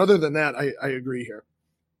game. But other than that, I agree here.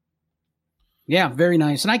 Yeah, very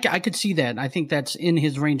nice. And I could see that. I think that's in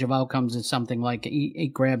his range of outcomes is something like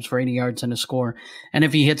 8 grabs for 80 yards and a score. And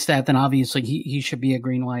if he hits that, then obviously he should be a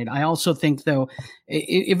green light. I also think, though,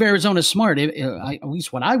 if Arizona's smart, at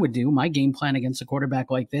least what I would do, my game plan against a quarterback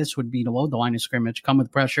like this would be to load the line of scrimmage, come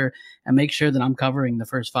with pressure, and make sure that I'm covering the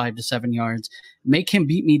first 5 to 7 yards. Make him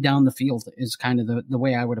beat me down the field is kind of the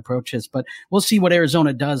way I would approach this. But we'll see what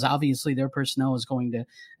Arizona does. Obviously, their personnel is going to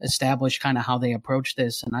establish kind of how they approach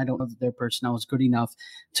this. And I don't know that their personnel is good enough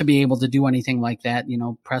to be able to do anything like that,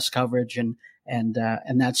 press coverage and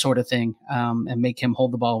that sort of thing, and make him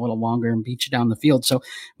hold the ball a little longer and beat you down the field. So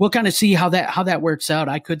we'll kind of see how that works out.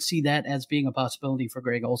 I could see that as being a possibility for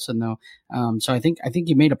Greg Olsen, though. So I think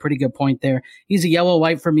you made a pretty good point there. He's a yellow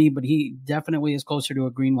light for me, but he definitely is closer to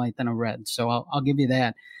a green light than a red. So I'll give you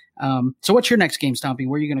that. So what's your next game, Stompy?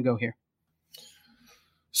 Where are you going to go here?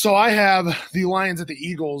 So I have the Lions at the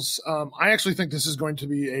Eagles. I actually think this is going to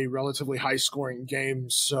be a relatively high-scoring game,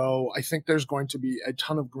 so I think there's going to be a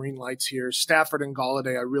ton of green lights here. Stafford and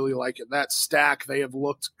Golladay, I really like it. That stack, they have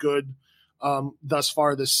looked good thus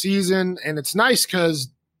far this season, and it's nice because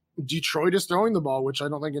Detroit is throwing the ball, which I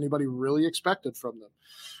don't think anybody really expected from them.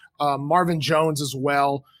 Marvin Jones as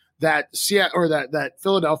well. That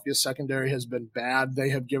Philadelphia secondary has been bad. They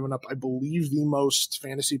have given up, I believe, the most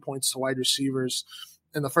fantasy points to wide receivers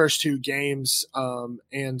in the first 2 games.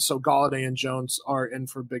 And so Golladay and Jones are in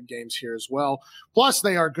for big games here as well. Plus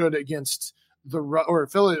they are good against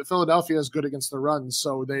Philadelphia is good against the run.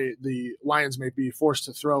 So the Lions may be forced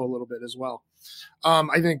to throw a little bit as well.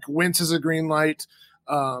 I think Wentz is a green light.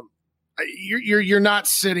 You're not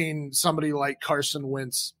sitting somebody like Carson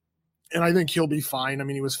Wentz, and I think he'll be fine. I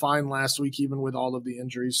mean, he was fine last week, even with all of the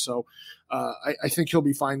injuries. So I think he'll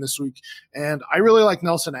be fine this week. And I really like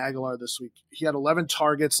Nelson Aguilar this week. He had 11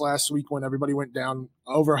 targets last week when everybody went down,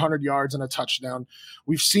 over 100 yards and a touchdown.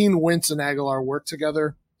 We've seen Wentz and Aguilar work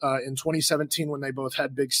together in 2017 when they both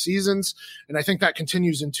had big seasons. And I think that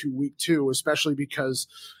continues into week 2, especially because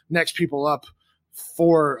next people up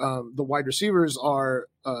for the wide receivers are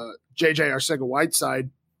J.J. Arcega-Whiteside,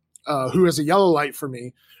 who is a yellow light for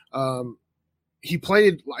me. He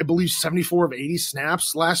played, I believe, 74 of 80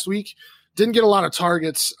 snaps last week. Didn't get a lot of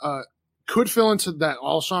targets. Could fill into that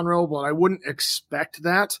Alshon role, but I wouldn't expect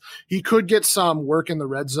that. He could get some work in the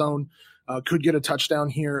red zone. Could get a touchdown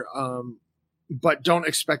here. but don't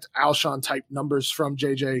expect Alshon type numbers from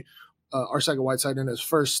JJ Arcega-Whiteside in his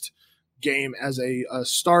first game as a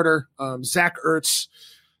starter. Zach Ertz,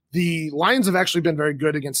 the Lions have actually been very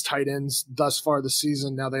good against tight ends thus far this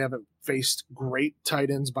season. Now, they haven't faced great tight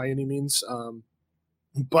ends by any means,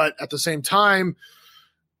 but at the same time,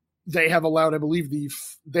 they have allowed, I believe,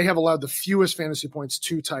 the fewest fantasy points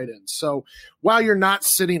to tight ends. So while you're not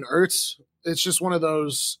sitting Ertz, it's just one of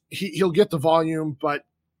those, he'll get the volume, but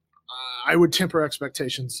I would temper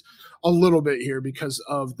expectations a little bit here because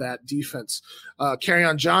of that defense.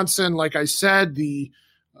 Kerryon Johnson, like I said, the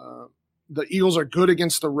Eagles are good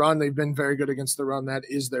against the run. They've been very good against the run. That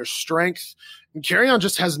is their strength. And Kerryon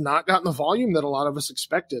just has not gotten the volume that a lot of us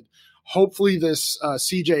expected. Hopefully this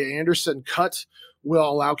C.J. Anderson cut will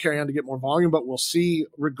allow Kerryon to get more volume, but we'll see.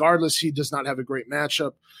 Regardless, he does not have a great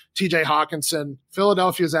matchup. T.J. Hawkinson,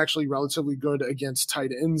 Philadelphia is actually relatively good against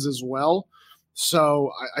tight ends as well.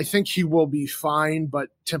 So I think he will be fine, but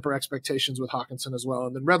temper expectations with Hawkinson as well.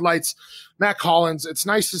 And then red lights, Mac Hollins. It's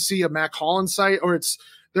nice to see a Mac Hollins sight,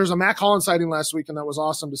 there's a Mac Hollins sighting last week, and that was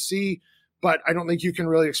awesome to see. But I don't think you can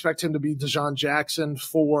really expect him to be DeJean Jackson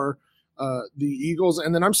for the Eagles.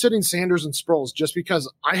 And then I'm sitting Sanders and Sproles just because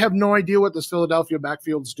I have no idea what this Philadelphia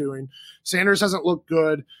backfield's doing. Sanders hasn't looked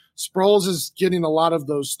good. Sproles is getting a lot of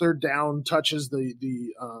those third down touches,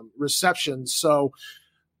 the receptions. So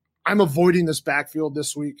I'm avoiding this backfield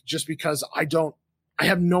this week just because I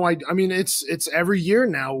have no idea. I mean, it's every year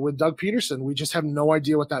now with Doug Peterson. We just have no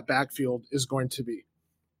idea what that backfield is going to be.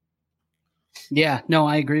 Yeah, no,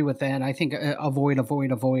 I agree with that. I think avoid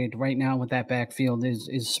right now with that backfield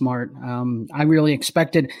is smart. I really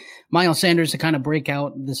expected Miles Sanders to kind of break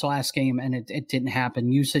out this last game, and it didn't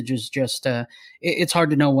happen. Usage is just it's hard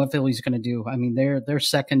to know what Philly's going to do. I mean, they're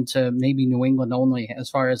second to maybe New England only as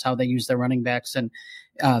far as how they use their running backs and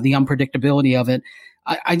the unpredictability of it.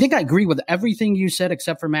 I think I agree with everything you said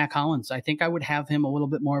except for Mac Hollins. I think I would have him a little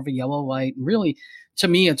bit more of a yellow light. Really, to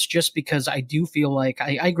me, it's just because I do feel like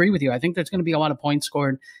I agree with you. I think there's going to be a lot of points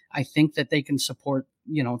scored. I think that they can support,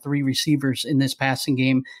 3 receivers in this passing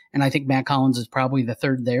game. And I think Mac Hollins is probably the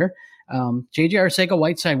third there. JJ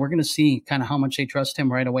Arcega-Whiteside, we're going to see kind of how much they trust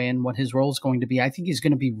him right away and what his role is going to be. I think he's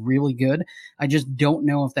going to be really good. I just don't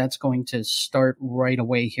know if that's going to start right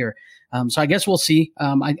away here. So I guess we'll see.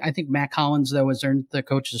 I think Mac Hollins, though, has earned the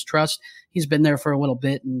coach's trust. He's been there for a little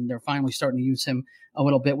bit, and they're finally starting to use him a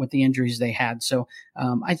little bit with the injuries they had. So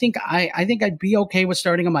I think I'd be okay with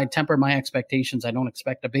starting him. I'd temper my expectations. I don't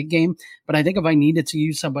expect a big game, but I think if I needed to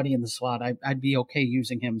use somebody in the slot, I'd be okay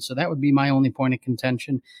using him. So that would be my only point of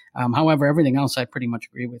contention. However, everything else I pretty much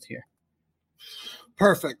agree with here.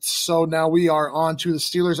 Perfect. So now we are on to the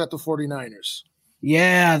Steelers at the 49ers.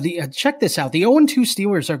 Yeah, check this out. The 0-2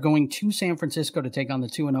 Steelers are going to San Francisco to take on the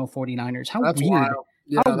 2-0 49ers. How that's weird. Wild.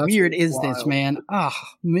 Yeah, how weird is this, man? Oh,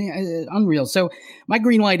 man, unreal. So my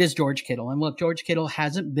green light is George Kittle. And look, George Kittle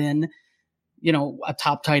hasn't been, a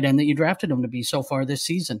top tight end that you drafted him to be so far this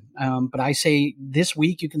season. But I say this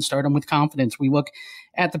week you can start him with confidence. We look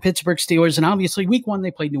at the Pittsburgh Steelers, and obviously week 1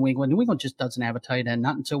 they played New England. New England just doesn't have a tight end,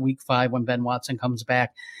 not until week 5 when Ben Watson comes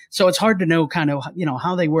back. So it's hard to know kind of,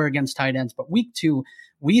 how they were against tight ends. But week 2,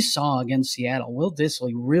 we saw against Seattle, Will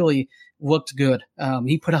Dissly really looked good.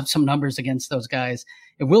 He put up some numbers against those guys.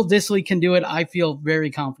 If Will Dissly can do it, I feel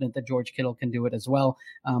very confident that George Kittle can do it as well.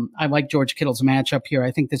 I like George Kittle's matchup here.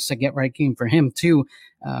 I think this is a get-right game for him too,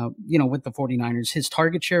 with the 49ers. His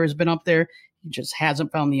target share has been up there. He just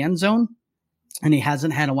hasn't found the end zone, and he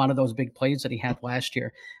hasn't had a lot of those big plays that he had last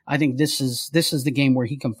year. I think this is the game where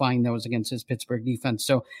he can find those against his Pittsburgh defense.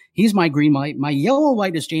 So he's my green light. My yellow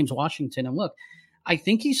light is James Washington. And look, I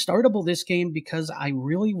think he's startable this game because I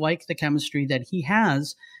really like the chemistry that he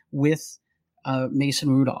has with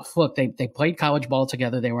Mason Rudolph. Look, they played college ball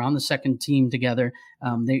together. They were on the second team together.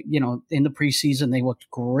 In the preseason, they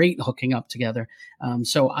looked great hooking up together.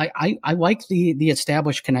 So I like the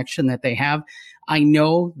established connection that they have. I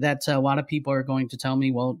know that a lot of people are going to tell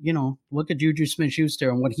me, well, look at Juju Smith-Schuster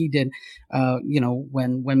and what he did,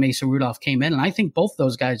 when Mason Rudolph came in. And I think both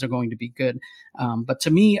those guys are going to be good. But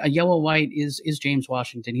to me, a yellow light is James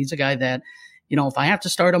Washington. He's a guy that, if I have to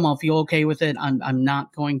start him, I'll feel okay with it. I'm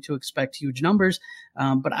not going to expect huge numbers,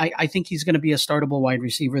 but I think he's going to be a startable wide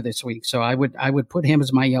receiver this week. So I would put him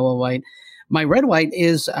as my yellow light. My red light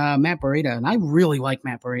is Matt Breida, and I really like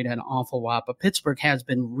Matt Breida an awful lot, but Pittsburgh has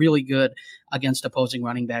been really good against opposing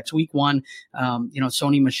running backs. Week 1,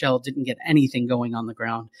 Sony Michel didn't get anything going on the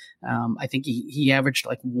ground. I think he averaged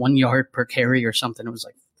like 1 yard per carry or something. It was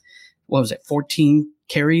like what was it, 14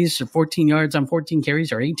 carries or 14 yards on 14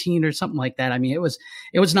 carries or 18 or something like that. I mean, it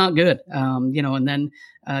was not good. And then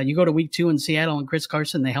you go to week 2 in Seattle and Chris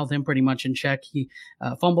Carson, they held him pretty much in check. He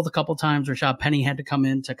fumbled a couple times. Rashad Penny had to come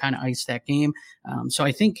in to kind of ice that game. So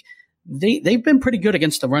I think they've been pretty good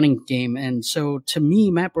against the running game. And so to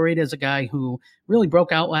me, Matt Breida is a guy who really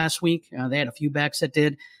broke out last week. They had a few backs that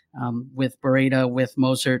did. With Breida, with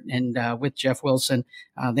Mostert, and with Jeff Wilson.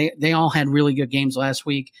 They all had really good games last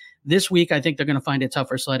week. This week, I think they're going to find it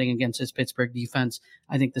tougher sledding against this Pittsburgh defense.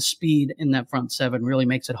 I think the speed in that front seven really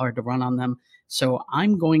makes it hard to run on them. So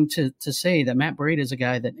I'm going to say that Matt Breida is a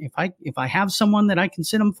guy that if I have someone that I can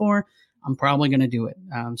sit him for, I'm probably going to do it.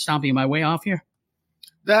 Stompy, am I way off here?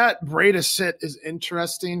 That Breida sit is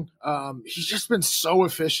interesting. He's just been so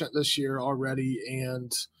efficient this year already,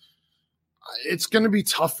 and it's going to be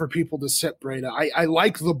tough for people to sit Breida. I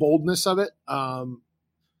like the boldness of it.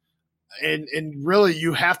 And really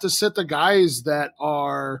you have to sit the guys that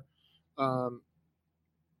are going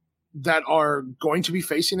to be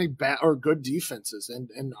facing a bad or good defenses.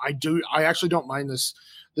 And I actually don't mind this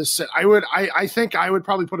sit. I think I would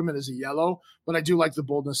probably put him in as a yellow, but I do like the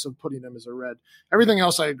boldness of putting him as a red. Everything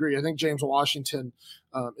else I agree. I think James Washington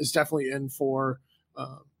is definitely in for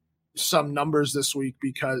some numbers this week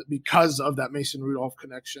because of that Mason Rudolph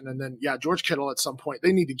connection. And then, George Kittle at some point,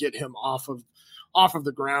 they need to get him off of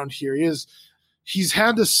the ground here. He's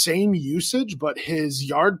had the same usage, but his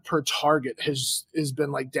yard per target has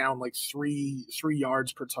been like down like three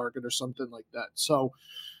yards per target or something like that. So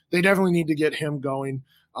they definitely need to get him going.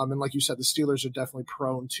 And like you said, the Steelers are definitely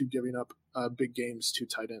prone to giving up big games to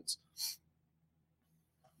tight ends.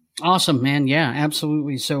 Awesome, man. Yeah,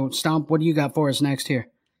 absolutely. So Stomp, what do you got for us next here?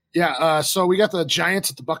 Yeah, so we got the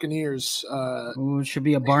Giants at the Buccaneers. It should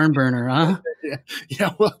be a barn burner, huh?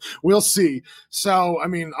 Yeah, we'll see. So, I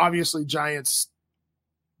mean, obviously Giants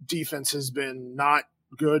defense has been not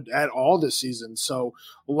good at all this season. So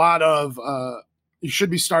a lot of you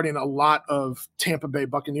should be starting a lot of Tampa Bay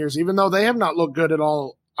Buccaneers, even though they have not looked good at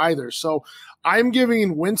all either. So I'm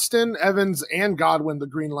giving Winston, Evans, and Godwin the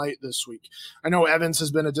green light this week. I know Evans has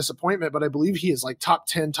been a disappointment, but I believe he is like top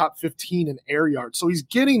 10, top 15 in air yards. So he's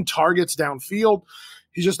getting targets downfield.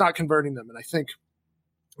 He's just not converting them. And I think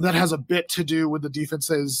that has a bit to do with the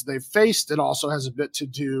defenses they've faced. It also has a bit to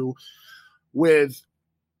do with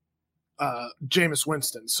Jameis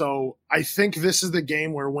Winston. So I think this is the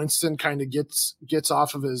game where Winston kind of gets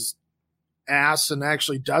off of his ass and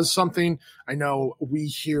actually does something. I know we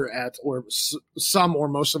here at, or some or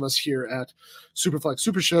most of us here at SuperFlex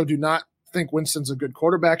SuperShow do not think Winston's a good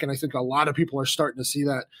quarterback, and I think a lot of people are starting to see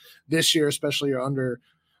that this year, especially under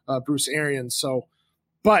Bruce Arians. So,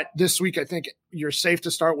 but this week I think you're safe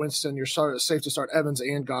to start Winston. You're safe to start Evans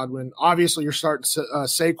and Godwin. Obviously, you're starting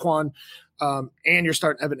Saquon, and you're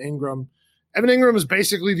starting Evan Ingram. Evan Ingram is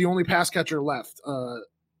basically the only pass catcher left.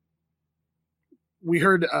 We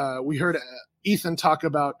heard Ethan talk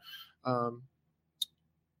about oh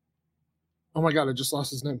my God, I just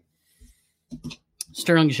lost his name.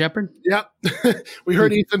 Sterling Shepard? Yeah. We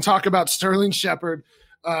heard Ethan talk about Sterling Shepard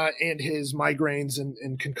and his migraines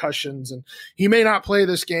and concussions, and he may not play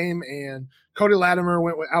this game. And Cody Latimer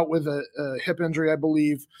went out with a hip injury, I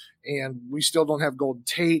believe, and we still don't have Golden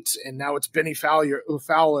Tate, and now it's Benny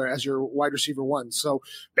Fowler as your wide receiver one. So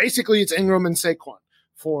basically it's Ingram and Saquon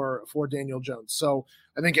for Daniel Jones. So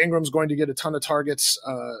I think Ingram's going to get a ton of targets.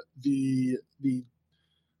 The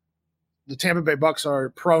Tampa Bay Bucks are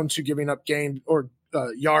prone to giving up game or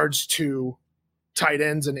yards to tight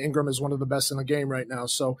ends, and Ingram is one of the best in the game right now.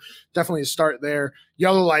 So definitely a start there.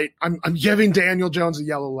 Yellow light. I'm giving Daniel Jones a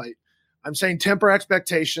yellow light. I'm saying temper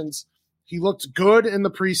expectations. He looked good in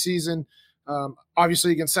the preseason,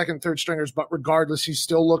 obviously against second and third stringers, but regardless, he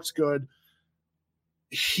still looks good.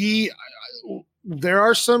 There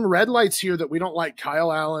are some red lights here that we don't like.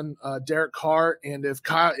 Kyle Allen, Derek Carr, and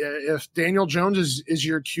if Daniel Jones is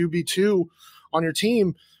your QB2 on your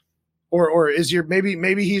team, or is your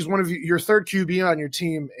maybe he's one of your third QB on your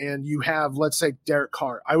team, and you have, let's say, Derek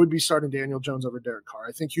Carr, I would be starting Daniel Jones over Derek Carr.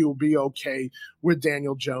 I think you will be okay with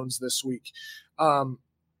Daniel Jones this week.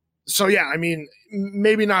 So yeah, I mean,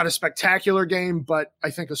 maybe not a spectacular game, but I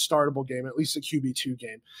think a startable game, at least a QB2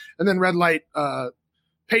 game. And then red light.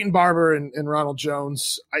 Peyton Barber and Ronald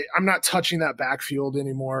Jones, I'm not touching that backfield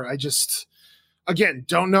anymore. I just, again,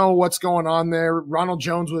 don't know what's going on there. Ronald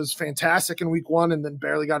Jones was fantastic in week 1 and then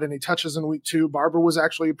barely got any touches in week 2. Barber was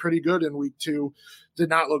actually pretty good in week 2, did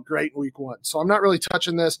not look great in week 1. So I'm not really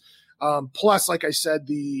touching this. Plus, like I said,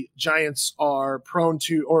 the Giants are prone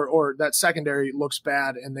to, or that secondary looks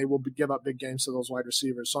bad, and they will give up big games to those wide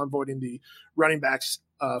receivers. So I'm voting the running backs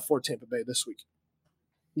for Tampa Bay this week.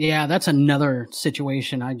 Yeah, that's another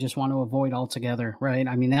situation I just want to avoid altogether, right?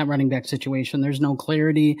 I mean, that running back situation, there's no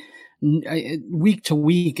clarity. Week to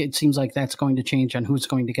week, it seems like that's going to change on who's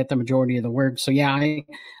going to get the majority of the work. So yeah,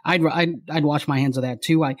 I'd wash my hands of that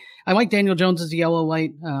too. I like Daniel Jones as a yellow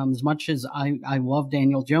light as much as I love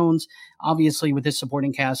Daniel Jones. Obviously, with this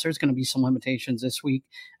supporting cast, there's going to be some limitations this week.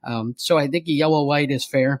 So I think a yellow light is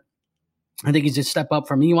fair. I think he's a step up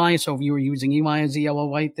from Eli. So if you were using Eli as a yellow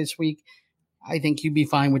light this week, I think you'd be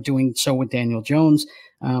fine with doing so with Daniel Jones.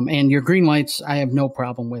 And your green lights, I have no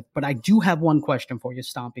problem with. But I do have one question for you,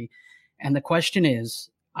 Stompy. And the question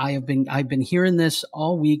is, I've been hearing this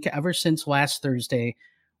all week, ever since last Thursday.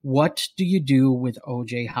 What do you do with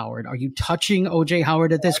OJ Howard? Are you touching OJ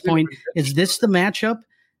Howard at this point? Is this the matchup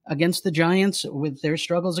against the Giants with their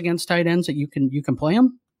struggles against tight ends that you can play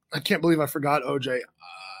him? I can't believe I forgot OJ.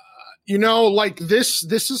 Like this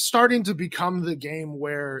is starting to become the game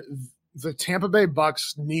where the Tampa Bay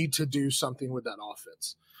Bucks need to do something with that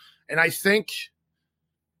offense. And I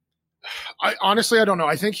honestly, I don't know.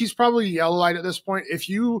 I think he's probably yellow light at this point. If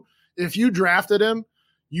you drafted him,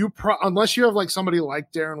 unless you have like somebody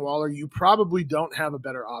like Darren Waller, you probably don't have a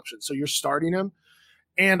better option. So you're starting him.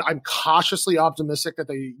 And I'm cautiously optimistic that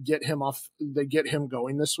they get him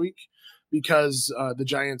going this week, because the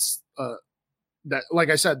Giants, that, like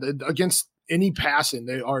I said, against any passing,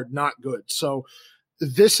 they are not good. So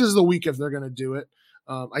this is the week if they're going to do it.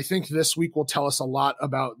 I think this week will tell us a lot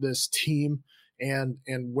about this team and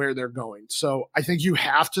where they're going. So I think you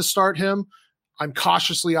have to start him. I'm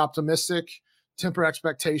cautiously optimistic, temper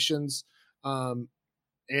expectations, and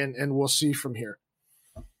we'll see from here.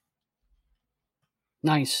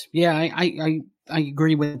 Nice. Yeah, I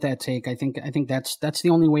agree with that take. I think that's the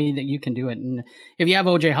only way that you can do it. And if you have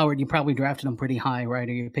OJ Howard, you probably drafted him pretty high, right?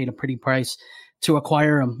 Or you paid a pretty price to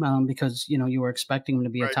acquire him because you were expecting him to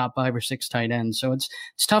be a top 5 or 6 tight end. So it's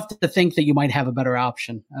tough to think that you might have a better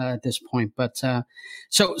option at this point. But so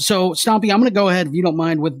Stompy, I'm going to go ahead, if you don't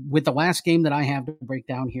mind, with the last game that I have to break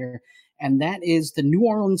down here. And that is the New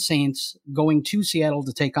Orleans Saints going to Seattle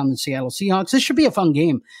to take on the Seattle Seahawks. This should be a fun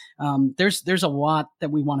game. There's a lot that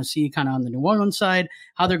we want to see kind of on the New Orleans side,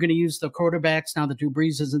 how they're going to use the quarterbacks now that Drew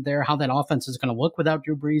Brees isn't there, how that offense is going to look without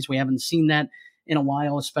Drew Brees. We haven't seen that in a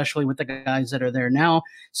while, especially with the guys that are there now.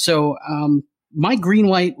 So my green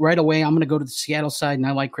light right away, I'm going to go to the Seattle side, and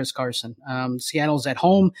I like Chris Carson. Seattle's at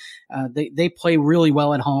home. They play really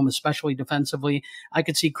well at home, especially defensively. I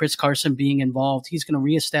could see Chris Carson being involved. He's going to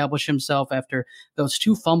reestablish himself after those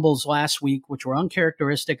 2 fumbles last week, which were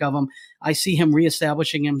uncharacteristic of him. I see him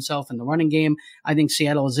reestablishing himself in the running game. I think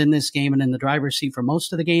Seattle is in this game and in the driver's seat for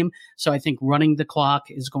most of the game. So I think running the clock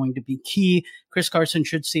is going to be key. Chris Carson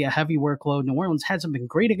should see a heavy workload. New Orleans hasn't been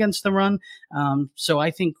great against the run. So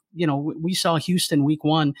I think, we saw Houston week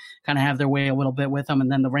 1 kind of have their way a little bit with them.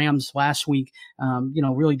 And then the Rams last week,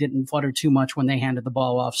 really didn't flutter too much when they handed the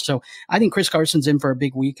ball off. So I think Chris Carson's in for a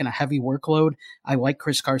big week and a heavy workload. I like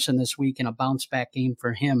Chris Carson this week in a bounce back game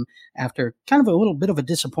for him after kind of a little bit of a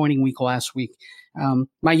disappointing week last week.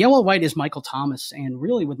 My yellow white is Michael Thomas. And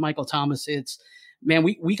really with Michael Thomas, it's, man,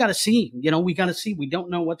 we got to see, we got to see. We don't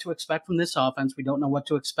know what to expect from this offense. We don't know what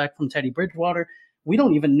to expect from Teddy Bridgewater. We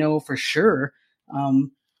don't even know for sure,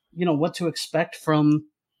 what to expect from,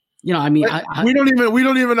 we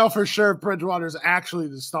don't even know for sure if Bridgewater is actually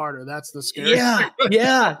the starter. That's the scary thing.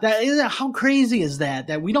 Yeah. That is, how crazy is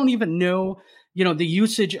that we don't even know, the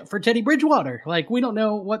usage for Teddy Bridgewater. Like, we don't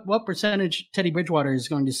know what percentage Teddy Bridgewater is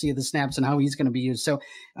going to see of the snaps and how he's going to be used. So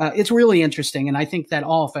it's really interesting. And I think that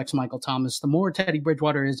all affects Michael Thomas. The more Teddy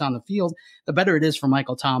Bridgewater is on the field, the better it is for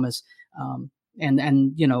Michael Thomas. And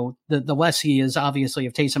the less he is, obviously,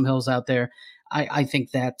 if Taysom Hill's out there, I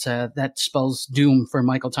think that spells doom for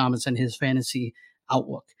Michael Thomas and his fantasy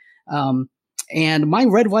outlook. And my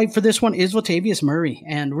red light for this one is Latavius Murray.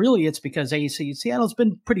 And really it's because Seattle's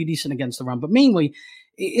been pretty decent against the run, but mainly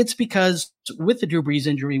it's because with the Drew Brees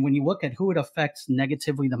injury, when you look at who it affects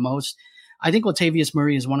negatively the most, I think Latavius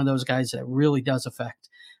Murray is one of those guys that really does affect.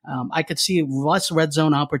 I could see less red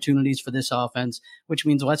zone opportunities for this offense, which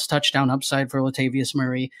means less touchdown upside for Latavius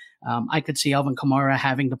Murray. I could see Alvin Kamara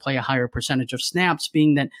having to play a higher percentage of snaps,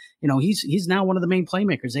 being that, he's now one of the main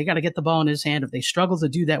playmakers. They got to get the ball in his hand. If they struggle to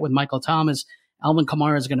do that with Michael Thomas, Alvin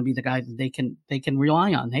Kamara is going to be the guy that they can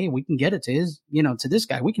rely on. Hey, we can get it to his, to this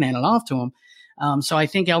guy. We can hand it off to him. So I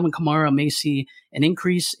think Alvin Kamara may see an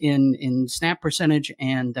increase in snap percentage,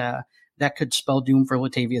 and that could spell doom for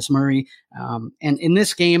Latavius Murray. And in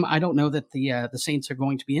this game, I don't know that the Saints are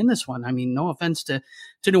going to be in this one. I mean, no offense to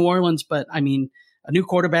New Orleans, but I mean, a new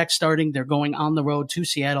quarterback starting, they're going on the road to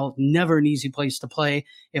Seattle, never an easy place to play.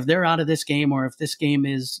 If they're out of this game, or if this game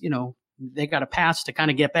is, they got to pass to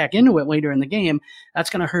kind of get back into it later in the game, that's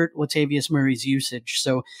going to hurt Latavius Murray's usage.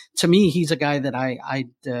 So to me, he's a guy that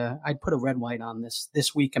I'd put a red light on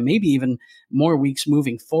this week, and maybe even more weeks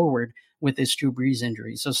moving forward with this Drew Brees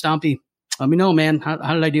injury. So Stompy, let me know, man.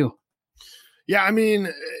 How did I do? Yeah, I mean,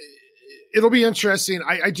 it'll be interesting.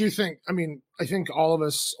 I think all of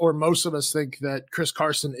us, or most of us, think that Chris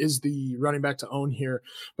Carson is the running back to own here,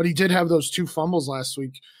 but he did have those 2 fumbles last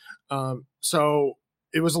week. So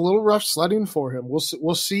it was a little rough sledding for him.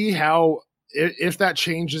 We'll see how, if that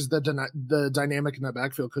changes the dynamic in that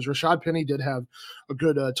backfield, because Rashad Penny did have a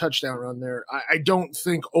good touchdown run there. I don't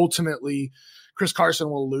think ultimately Chris Carson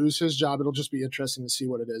will lose his job. It'll just be interesting to see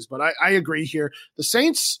what it is. But I agree here. The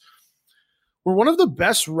Saints were one of the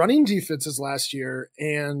best running defenses last year,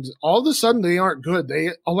 and all of a sudden they aren't good.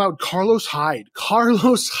 They allowed Carlos Hyde.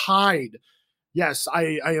 Yes,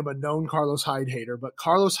 I am a known Carlos Hyde hater, but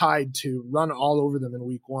Carlos Hyde to run all over them in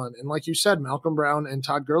week 1. And like you said, Malcolm Brown and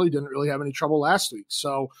Todd Gurley didn't really have any trouble last week.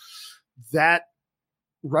 So that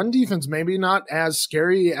run defense maybe not as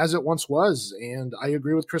scary as it once was. And I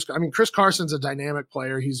agree with Chris. I mean, Chris Carson's a dynamic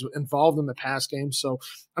player. He's involved in the pass game, so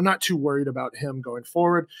I'm not too worried about him going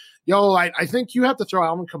forward. I think you have to throw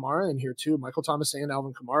Alvin Kamara in here too, Michael Thomas and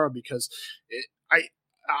Alvin Kamara, because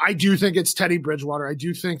I do think it's Teddy Bridgewater. I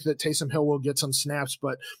do think that Taysom Hill will get some snaps,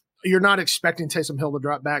 but you're not expecting Taysom Hill to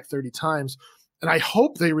drop back 30 times. And I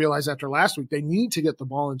hope they realize after last week they need to get the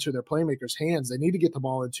ball into their playmakers' hands. They need to get the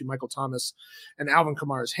ball into Michael Thomas and Alvin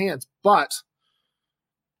Kamara's hands. But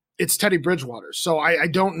it's Teddy Bridgewater. So I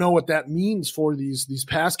don't know what that means for these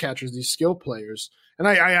pass catchers, these skill players. And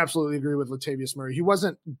I absolutely agree with Latavius Murray. He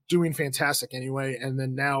wasn't doing fantastic anyway. And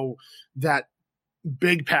then now that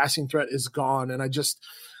big passing threat is gone. And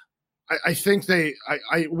I think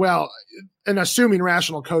and assuming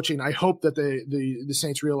rational coaching, I hope that the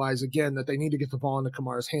Saints realize again that they need to get the ball into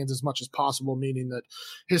Kamara's hands as much as possible, meaning that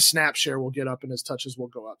his snap share will get up and his touches will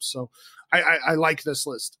go up. So I like this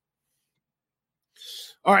list.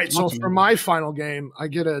 All right, so for my final game, I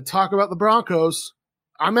get to talk about the Broncos.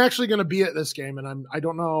 I'm actually going to be at this game, and I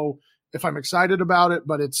don't know if I'm excited about it,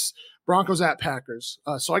 but it's Broncos at Packers.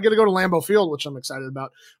 So I get to go to Lambeau Field, which I'm excited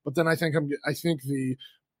about. But then I think the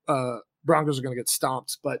Broncos are going to get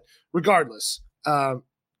stomped. But regardless,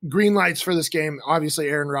 green lights for this game. Obviously,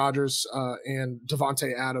 Aaron Rodgers and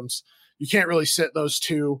Devontae Adams. You can't really sit those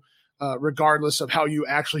two, regardless of how you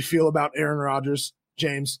actually feel about Aaron Rodgers,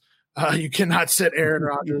 James. You cannot sit Aaron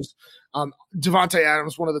Rodgers. Devontae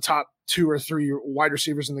Adams, one of the top 2 or 3 wide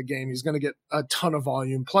receivers in the game. He's going to get a ton of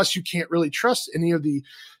volume. Plus, you can't really trust any of the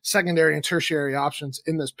secondary and tertiary options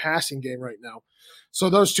in this passing game right now. So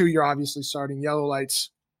those two, you're obviously starting. Yellow lights.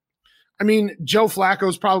 I mean, Joe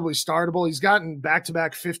Flacco's probably startable. He's gotten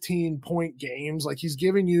back-to-back 15-point games. Like, he's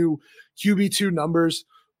giving you QB2 numbers,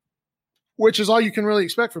 which is all you can really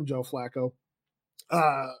expect from Joe Flacco.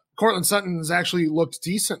 Cortland Sutton has actually looked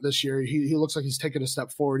decent this year. He looks like he's taken a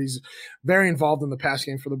step forward. He's very involved in the pass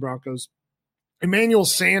game for the Broncos. Emmanuel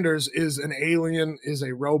Sanders is an alien, is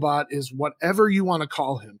a robot, is whatever you want to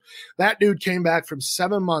call him. That dude came back from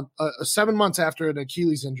 7 months after an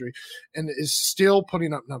Achilles injury and is still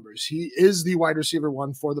putting up numbers. He is the wide receiver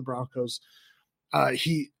 1 for the Broncos.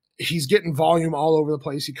 He's getting volume all over the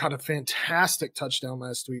place. He caught a fantastic touchdown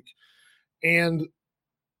last week. And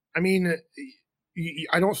I mean,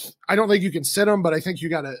 I don't think you can sit him, but I think you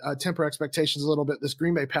got to temper expectations a little bit. This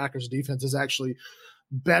Green Bay Packers defense is actually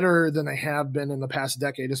better than they have been in the past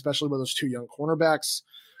decade, especially with those 2 young cornerbacks.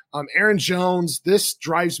 Aaron Jones, this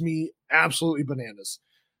drives me absolutely bananas.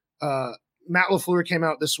 Matt LaFleur came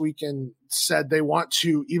out this week and said they want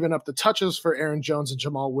to even up the touches for Aaron Jones and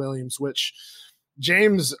Jamal Williams, which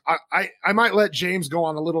James, I might let James go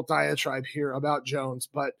on a little diatribe here about Jones,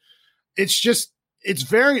 but it's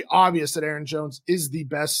very obvious that Aaron Jones is the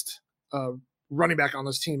best running back on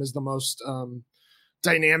this team, is the most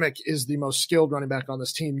dynamic, is the most skilled running back on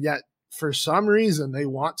this team. Yet for some reason they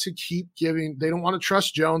want to they don't want to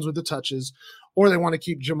trust Jones with the touches, or they want to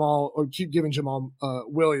keep giving Jamal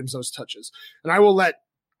Williams those touches. And I'll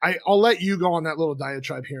let you go on that little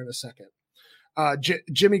diatribe here in a second.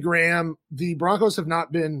 Jimmy Graham, the Broncos have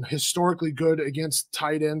not been historically good against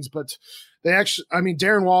tight ends, but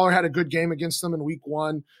Darren Waller had a good game against them in week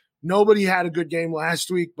 1. Nobody had a good game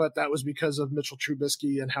last week, but that was because of Mitchell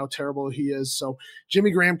Trubisky and how terrible he is. So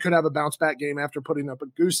Jimmy Graham could have a bounce back game after putting up a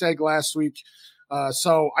goose egg last week.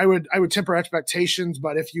 So I would temper expectations,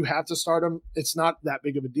 but if you have to start him, it's not that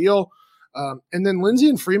big of a deal. And then Lindsey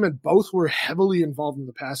and Freeman both were heavily involved in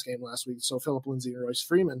the pass game last week. So Phillip Lindsay and Royce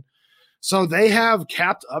Freeman. So they have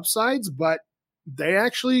capped upsides, but they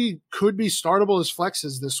actually could be startable as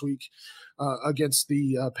flexes this week. against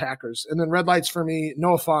the Packers. And then red lights for me,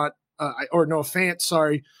 Noah Fant,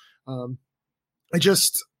 sorry.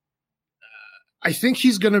 I think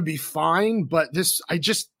he's going to be fine, but I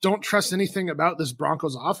just don't trust anything about this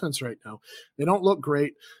Broncos offense right now. They don't look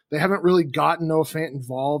great. They haven't really gotten Noah Fant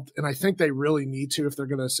involved, and I think they really need to if they're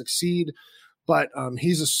going to succeed. But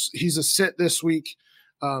he's a sit this week.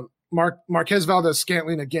 Marquez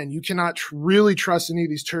Valdez-Scantling, again, you cannot really trust any of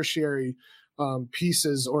these tertiary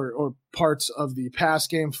pieces or parts of the pass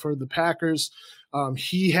game for the Packers.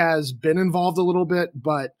 He has been involved a little bit,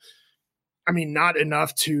 but I mean, not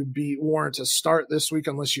enough to warrant a start this week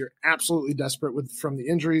unless you're absolutely desperate from the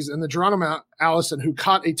injuries. And the Geronimo Allison, who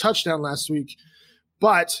caught a touchdown last week,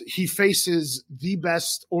 but he faces the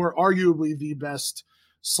best or arguably the best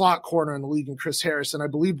slot corner in the league in Chris Harris. And I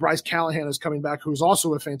believe Bryce Callahan is coming back, who's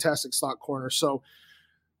also a fantastic slot corner. So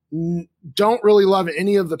don't really love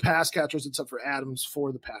any of the pass catchers except for Adams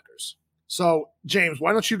for the Packers. So, James,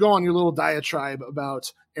 why don't you go on your little diatribe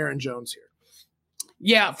about Aaron Jones here?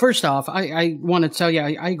 Yeah, first off, I want to tell you,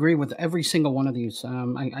 I agree with every single one of these.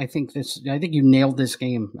 I think you nailed this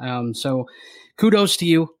game. So kudos to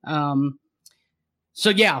you. So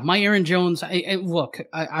yeah, my Aaron Jones,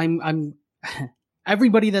 I'm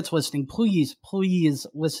everybody that's listening, please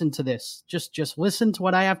listen to this. Just listen to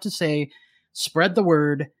what I have to say, spread the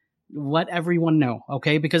word, let everyone know.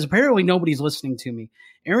 Okay. Because apparently nobody's listening to me.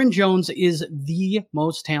 Aaron Jones is the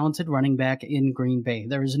most talented running back in Green Bay.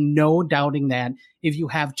 There is no doubting that. If you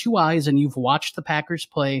have two eyes and you've watched the Packers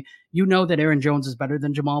play, you know that Aaron Jones is better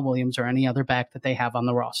than Jamal Williams or any other back that they have on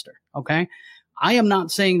the roster. Okay. I am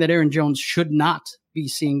not saying that Aaron Jones should not be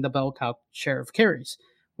seeing the bell cow share of carries.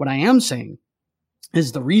 What I am saying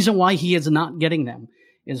is the reason why he is not getting them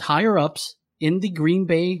is higher ups in the Green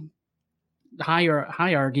Bay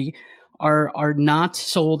hierarchy are not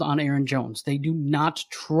sold on Aaron Jones. They do not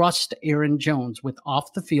trust Aaron Jones with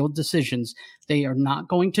off the field decisions. They are not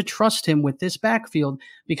going to trust him with this backfield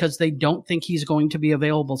because they don't think he's going to be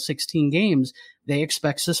available 16 games. They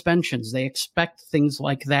expect suspensions. They expect things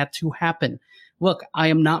like that to happen. Look, I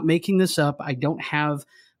am not making this up. I don't have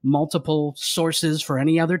multiple sources for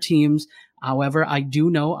any other teams. However, I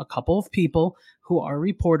do know a couple of people who are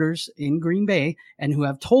reporters in Green Bay and who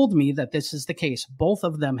have told me that this is the case. Both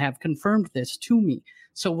of them have confirmed this to me.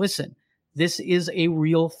 So listen, this is a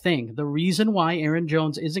real thing. The reason why Aaron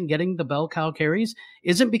Jones isn't getting the bell cow carries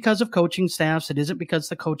isn't because of coaching staffs. It isn't because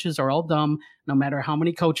the coaches are all dumb. No matter how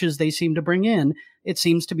many coaches they seem to bring in, it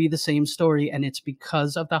seems to be the same story, and it's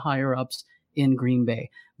because of the higher ups in Green Bay.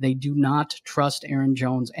 They do not trust Aaron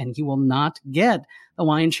Jones, and he will not get the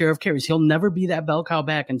lion's share of carries. He'll never be that bell cow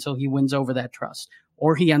back until he wins over that trust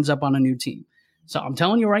or he ends up on a new team. So I'm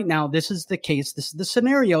telling you right now, this is the case. This is the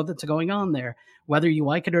scenario that's going on there. Whether you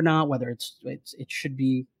like it or not, whether it should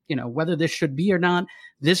be, whether this should be or not,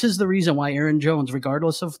 this is the reason why Aaron Jones,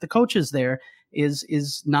 regardless of the coaches there,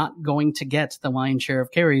 is not going to get the lion's share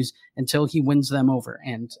of carries until he wins them over.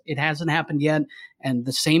 And it hasn't happened yet. And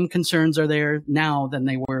the same concerns are there now than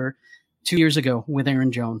they were 2 years ago with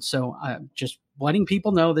Aaron Jones. So just letting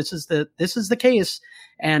people know this is the case.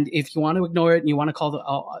 And if you want to ignore it and you want to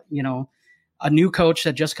call a new coach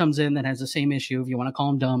that just comes in that has the same issue, if you want to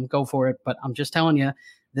call him dumb, go for it. But I'm just telling you,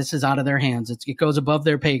 this is out of their hands. It goes above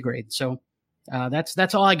their pay grade. So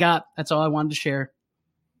that's all I got. That's all I wanted to share.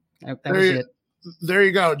 That was it. There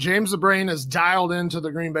you go. James the Brain is dialed into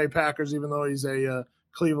the Green Bay Packers, even though he's a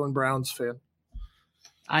Cleveland Browns fan.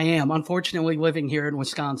 I am. Unfortunately, living here in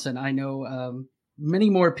Wisconsin, I know many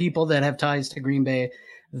more people that have ties to Green Bay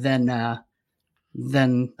than I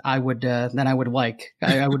would like.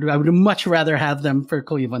 I would much rather have them for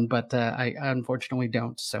Cleveland, but I unfortunately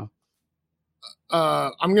don't. So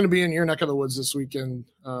I'm going to be in your neck of the woods this weekend.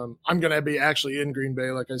 I'm going to be actually in Green Bay,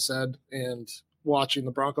 like I said, and watching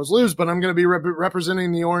the Broncos lose, but I'm going to be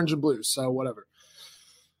representing the orange and blues. So whatever.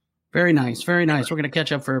 Very nice. Very nice. We're going to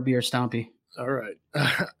catch up for a beer, Stompy. All right.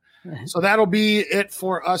 So that'll be it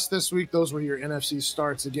for us this week. Those were your NFC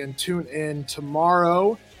starts. Again, tune in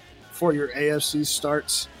tomorrow for your AFC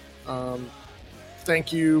starts.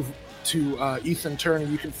 Thank you to Ethan Turner.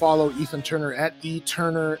 You can follow Ethan Turner at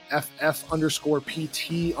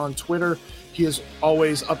eTurnerFF_PT on Twitter. He is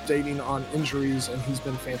always updating on injuries, and he's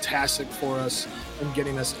been fantastic for us in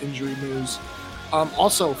getting us injury news.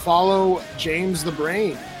 Also, follow James the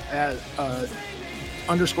Brain at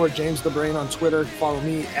 _James the Brain on Twitter. Follow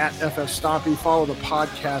me at FF Stompy. Follow the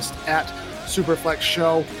podcast at SuperFlex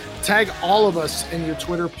Show. Tag all of us in your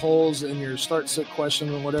Twitter polls and your start-sit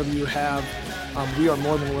questions and whatever you have. We are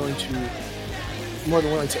more than willing to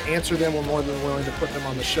answer them. We're more than willing to put them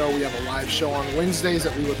on the show. We have a live show on Wednesdays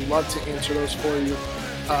that we would love to answer those for you.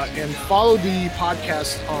 and follow the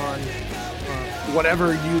podcast on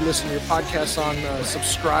whatever you listen to your podcast on.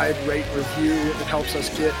 Subscribe, rate, review. It helps us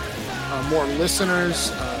get more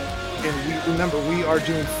listeners. And remember, we are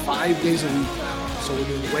doing 5 days a week now. So we're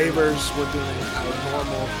doing waivers, we're doing our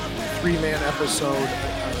normal 3-man episode,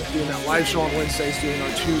 doing that live show on Wednesdays, doing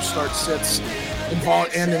our 2 start sits,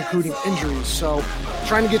 and including injuries. So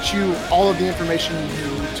trying to get you all of the information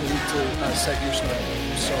you need to set your starting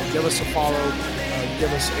lineup. So give us a follow,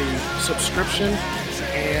 give us a subscription,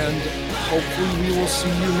 and hopefully we will see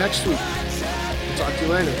you next week. Talk to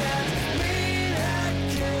you later.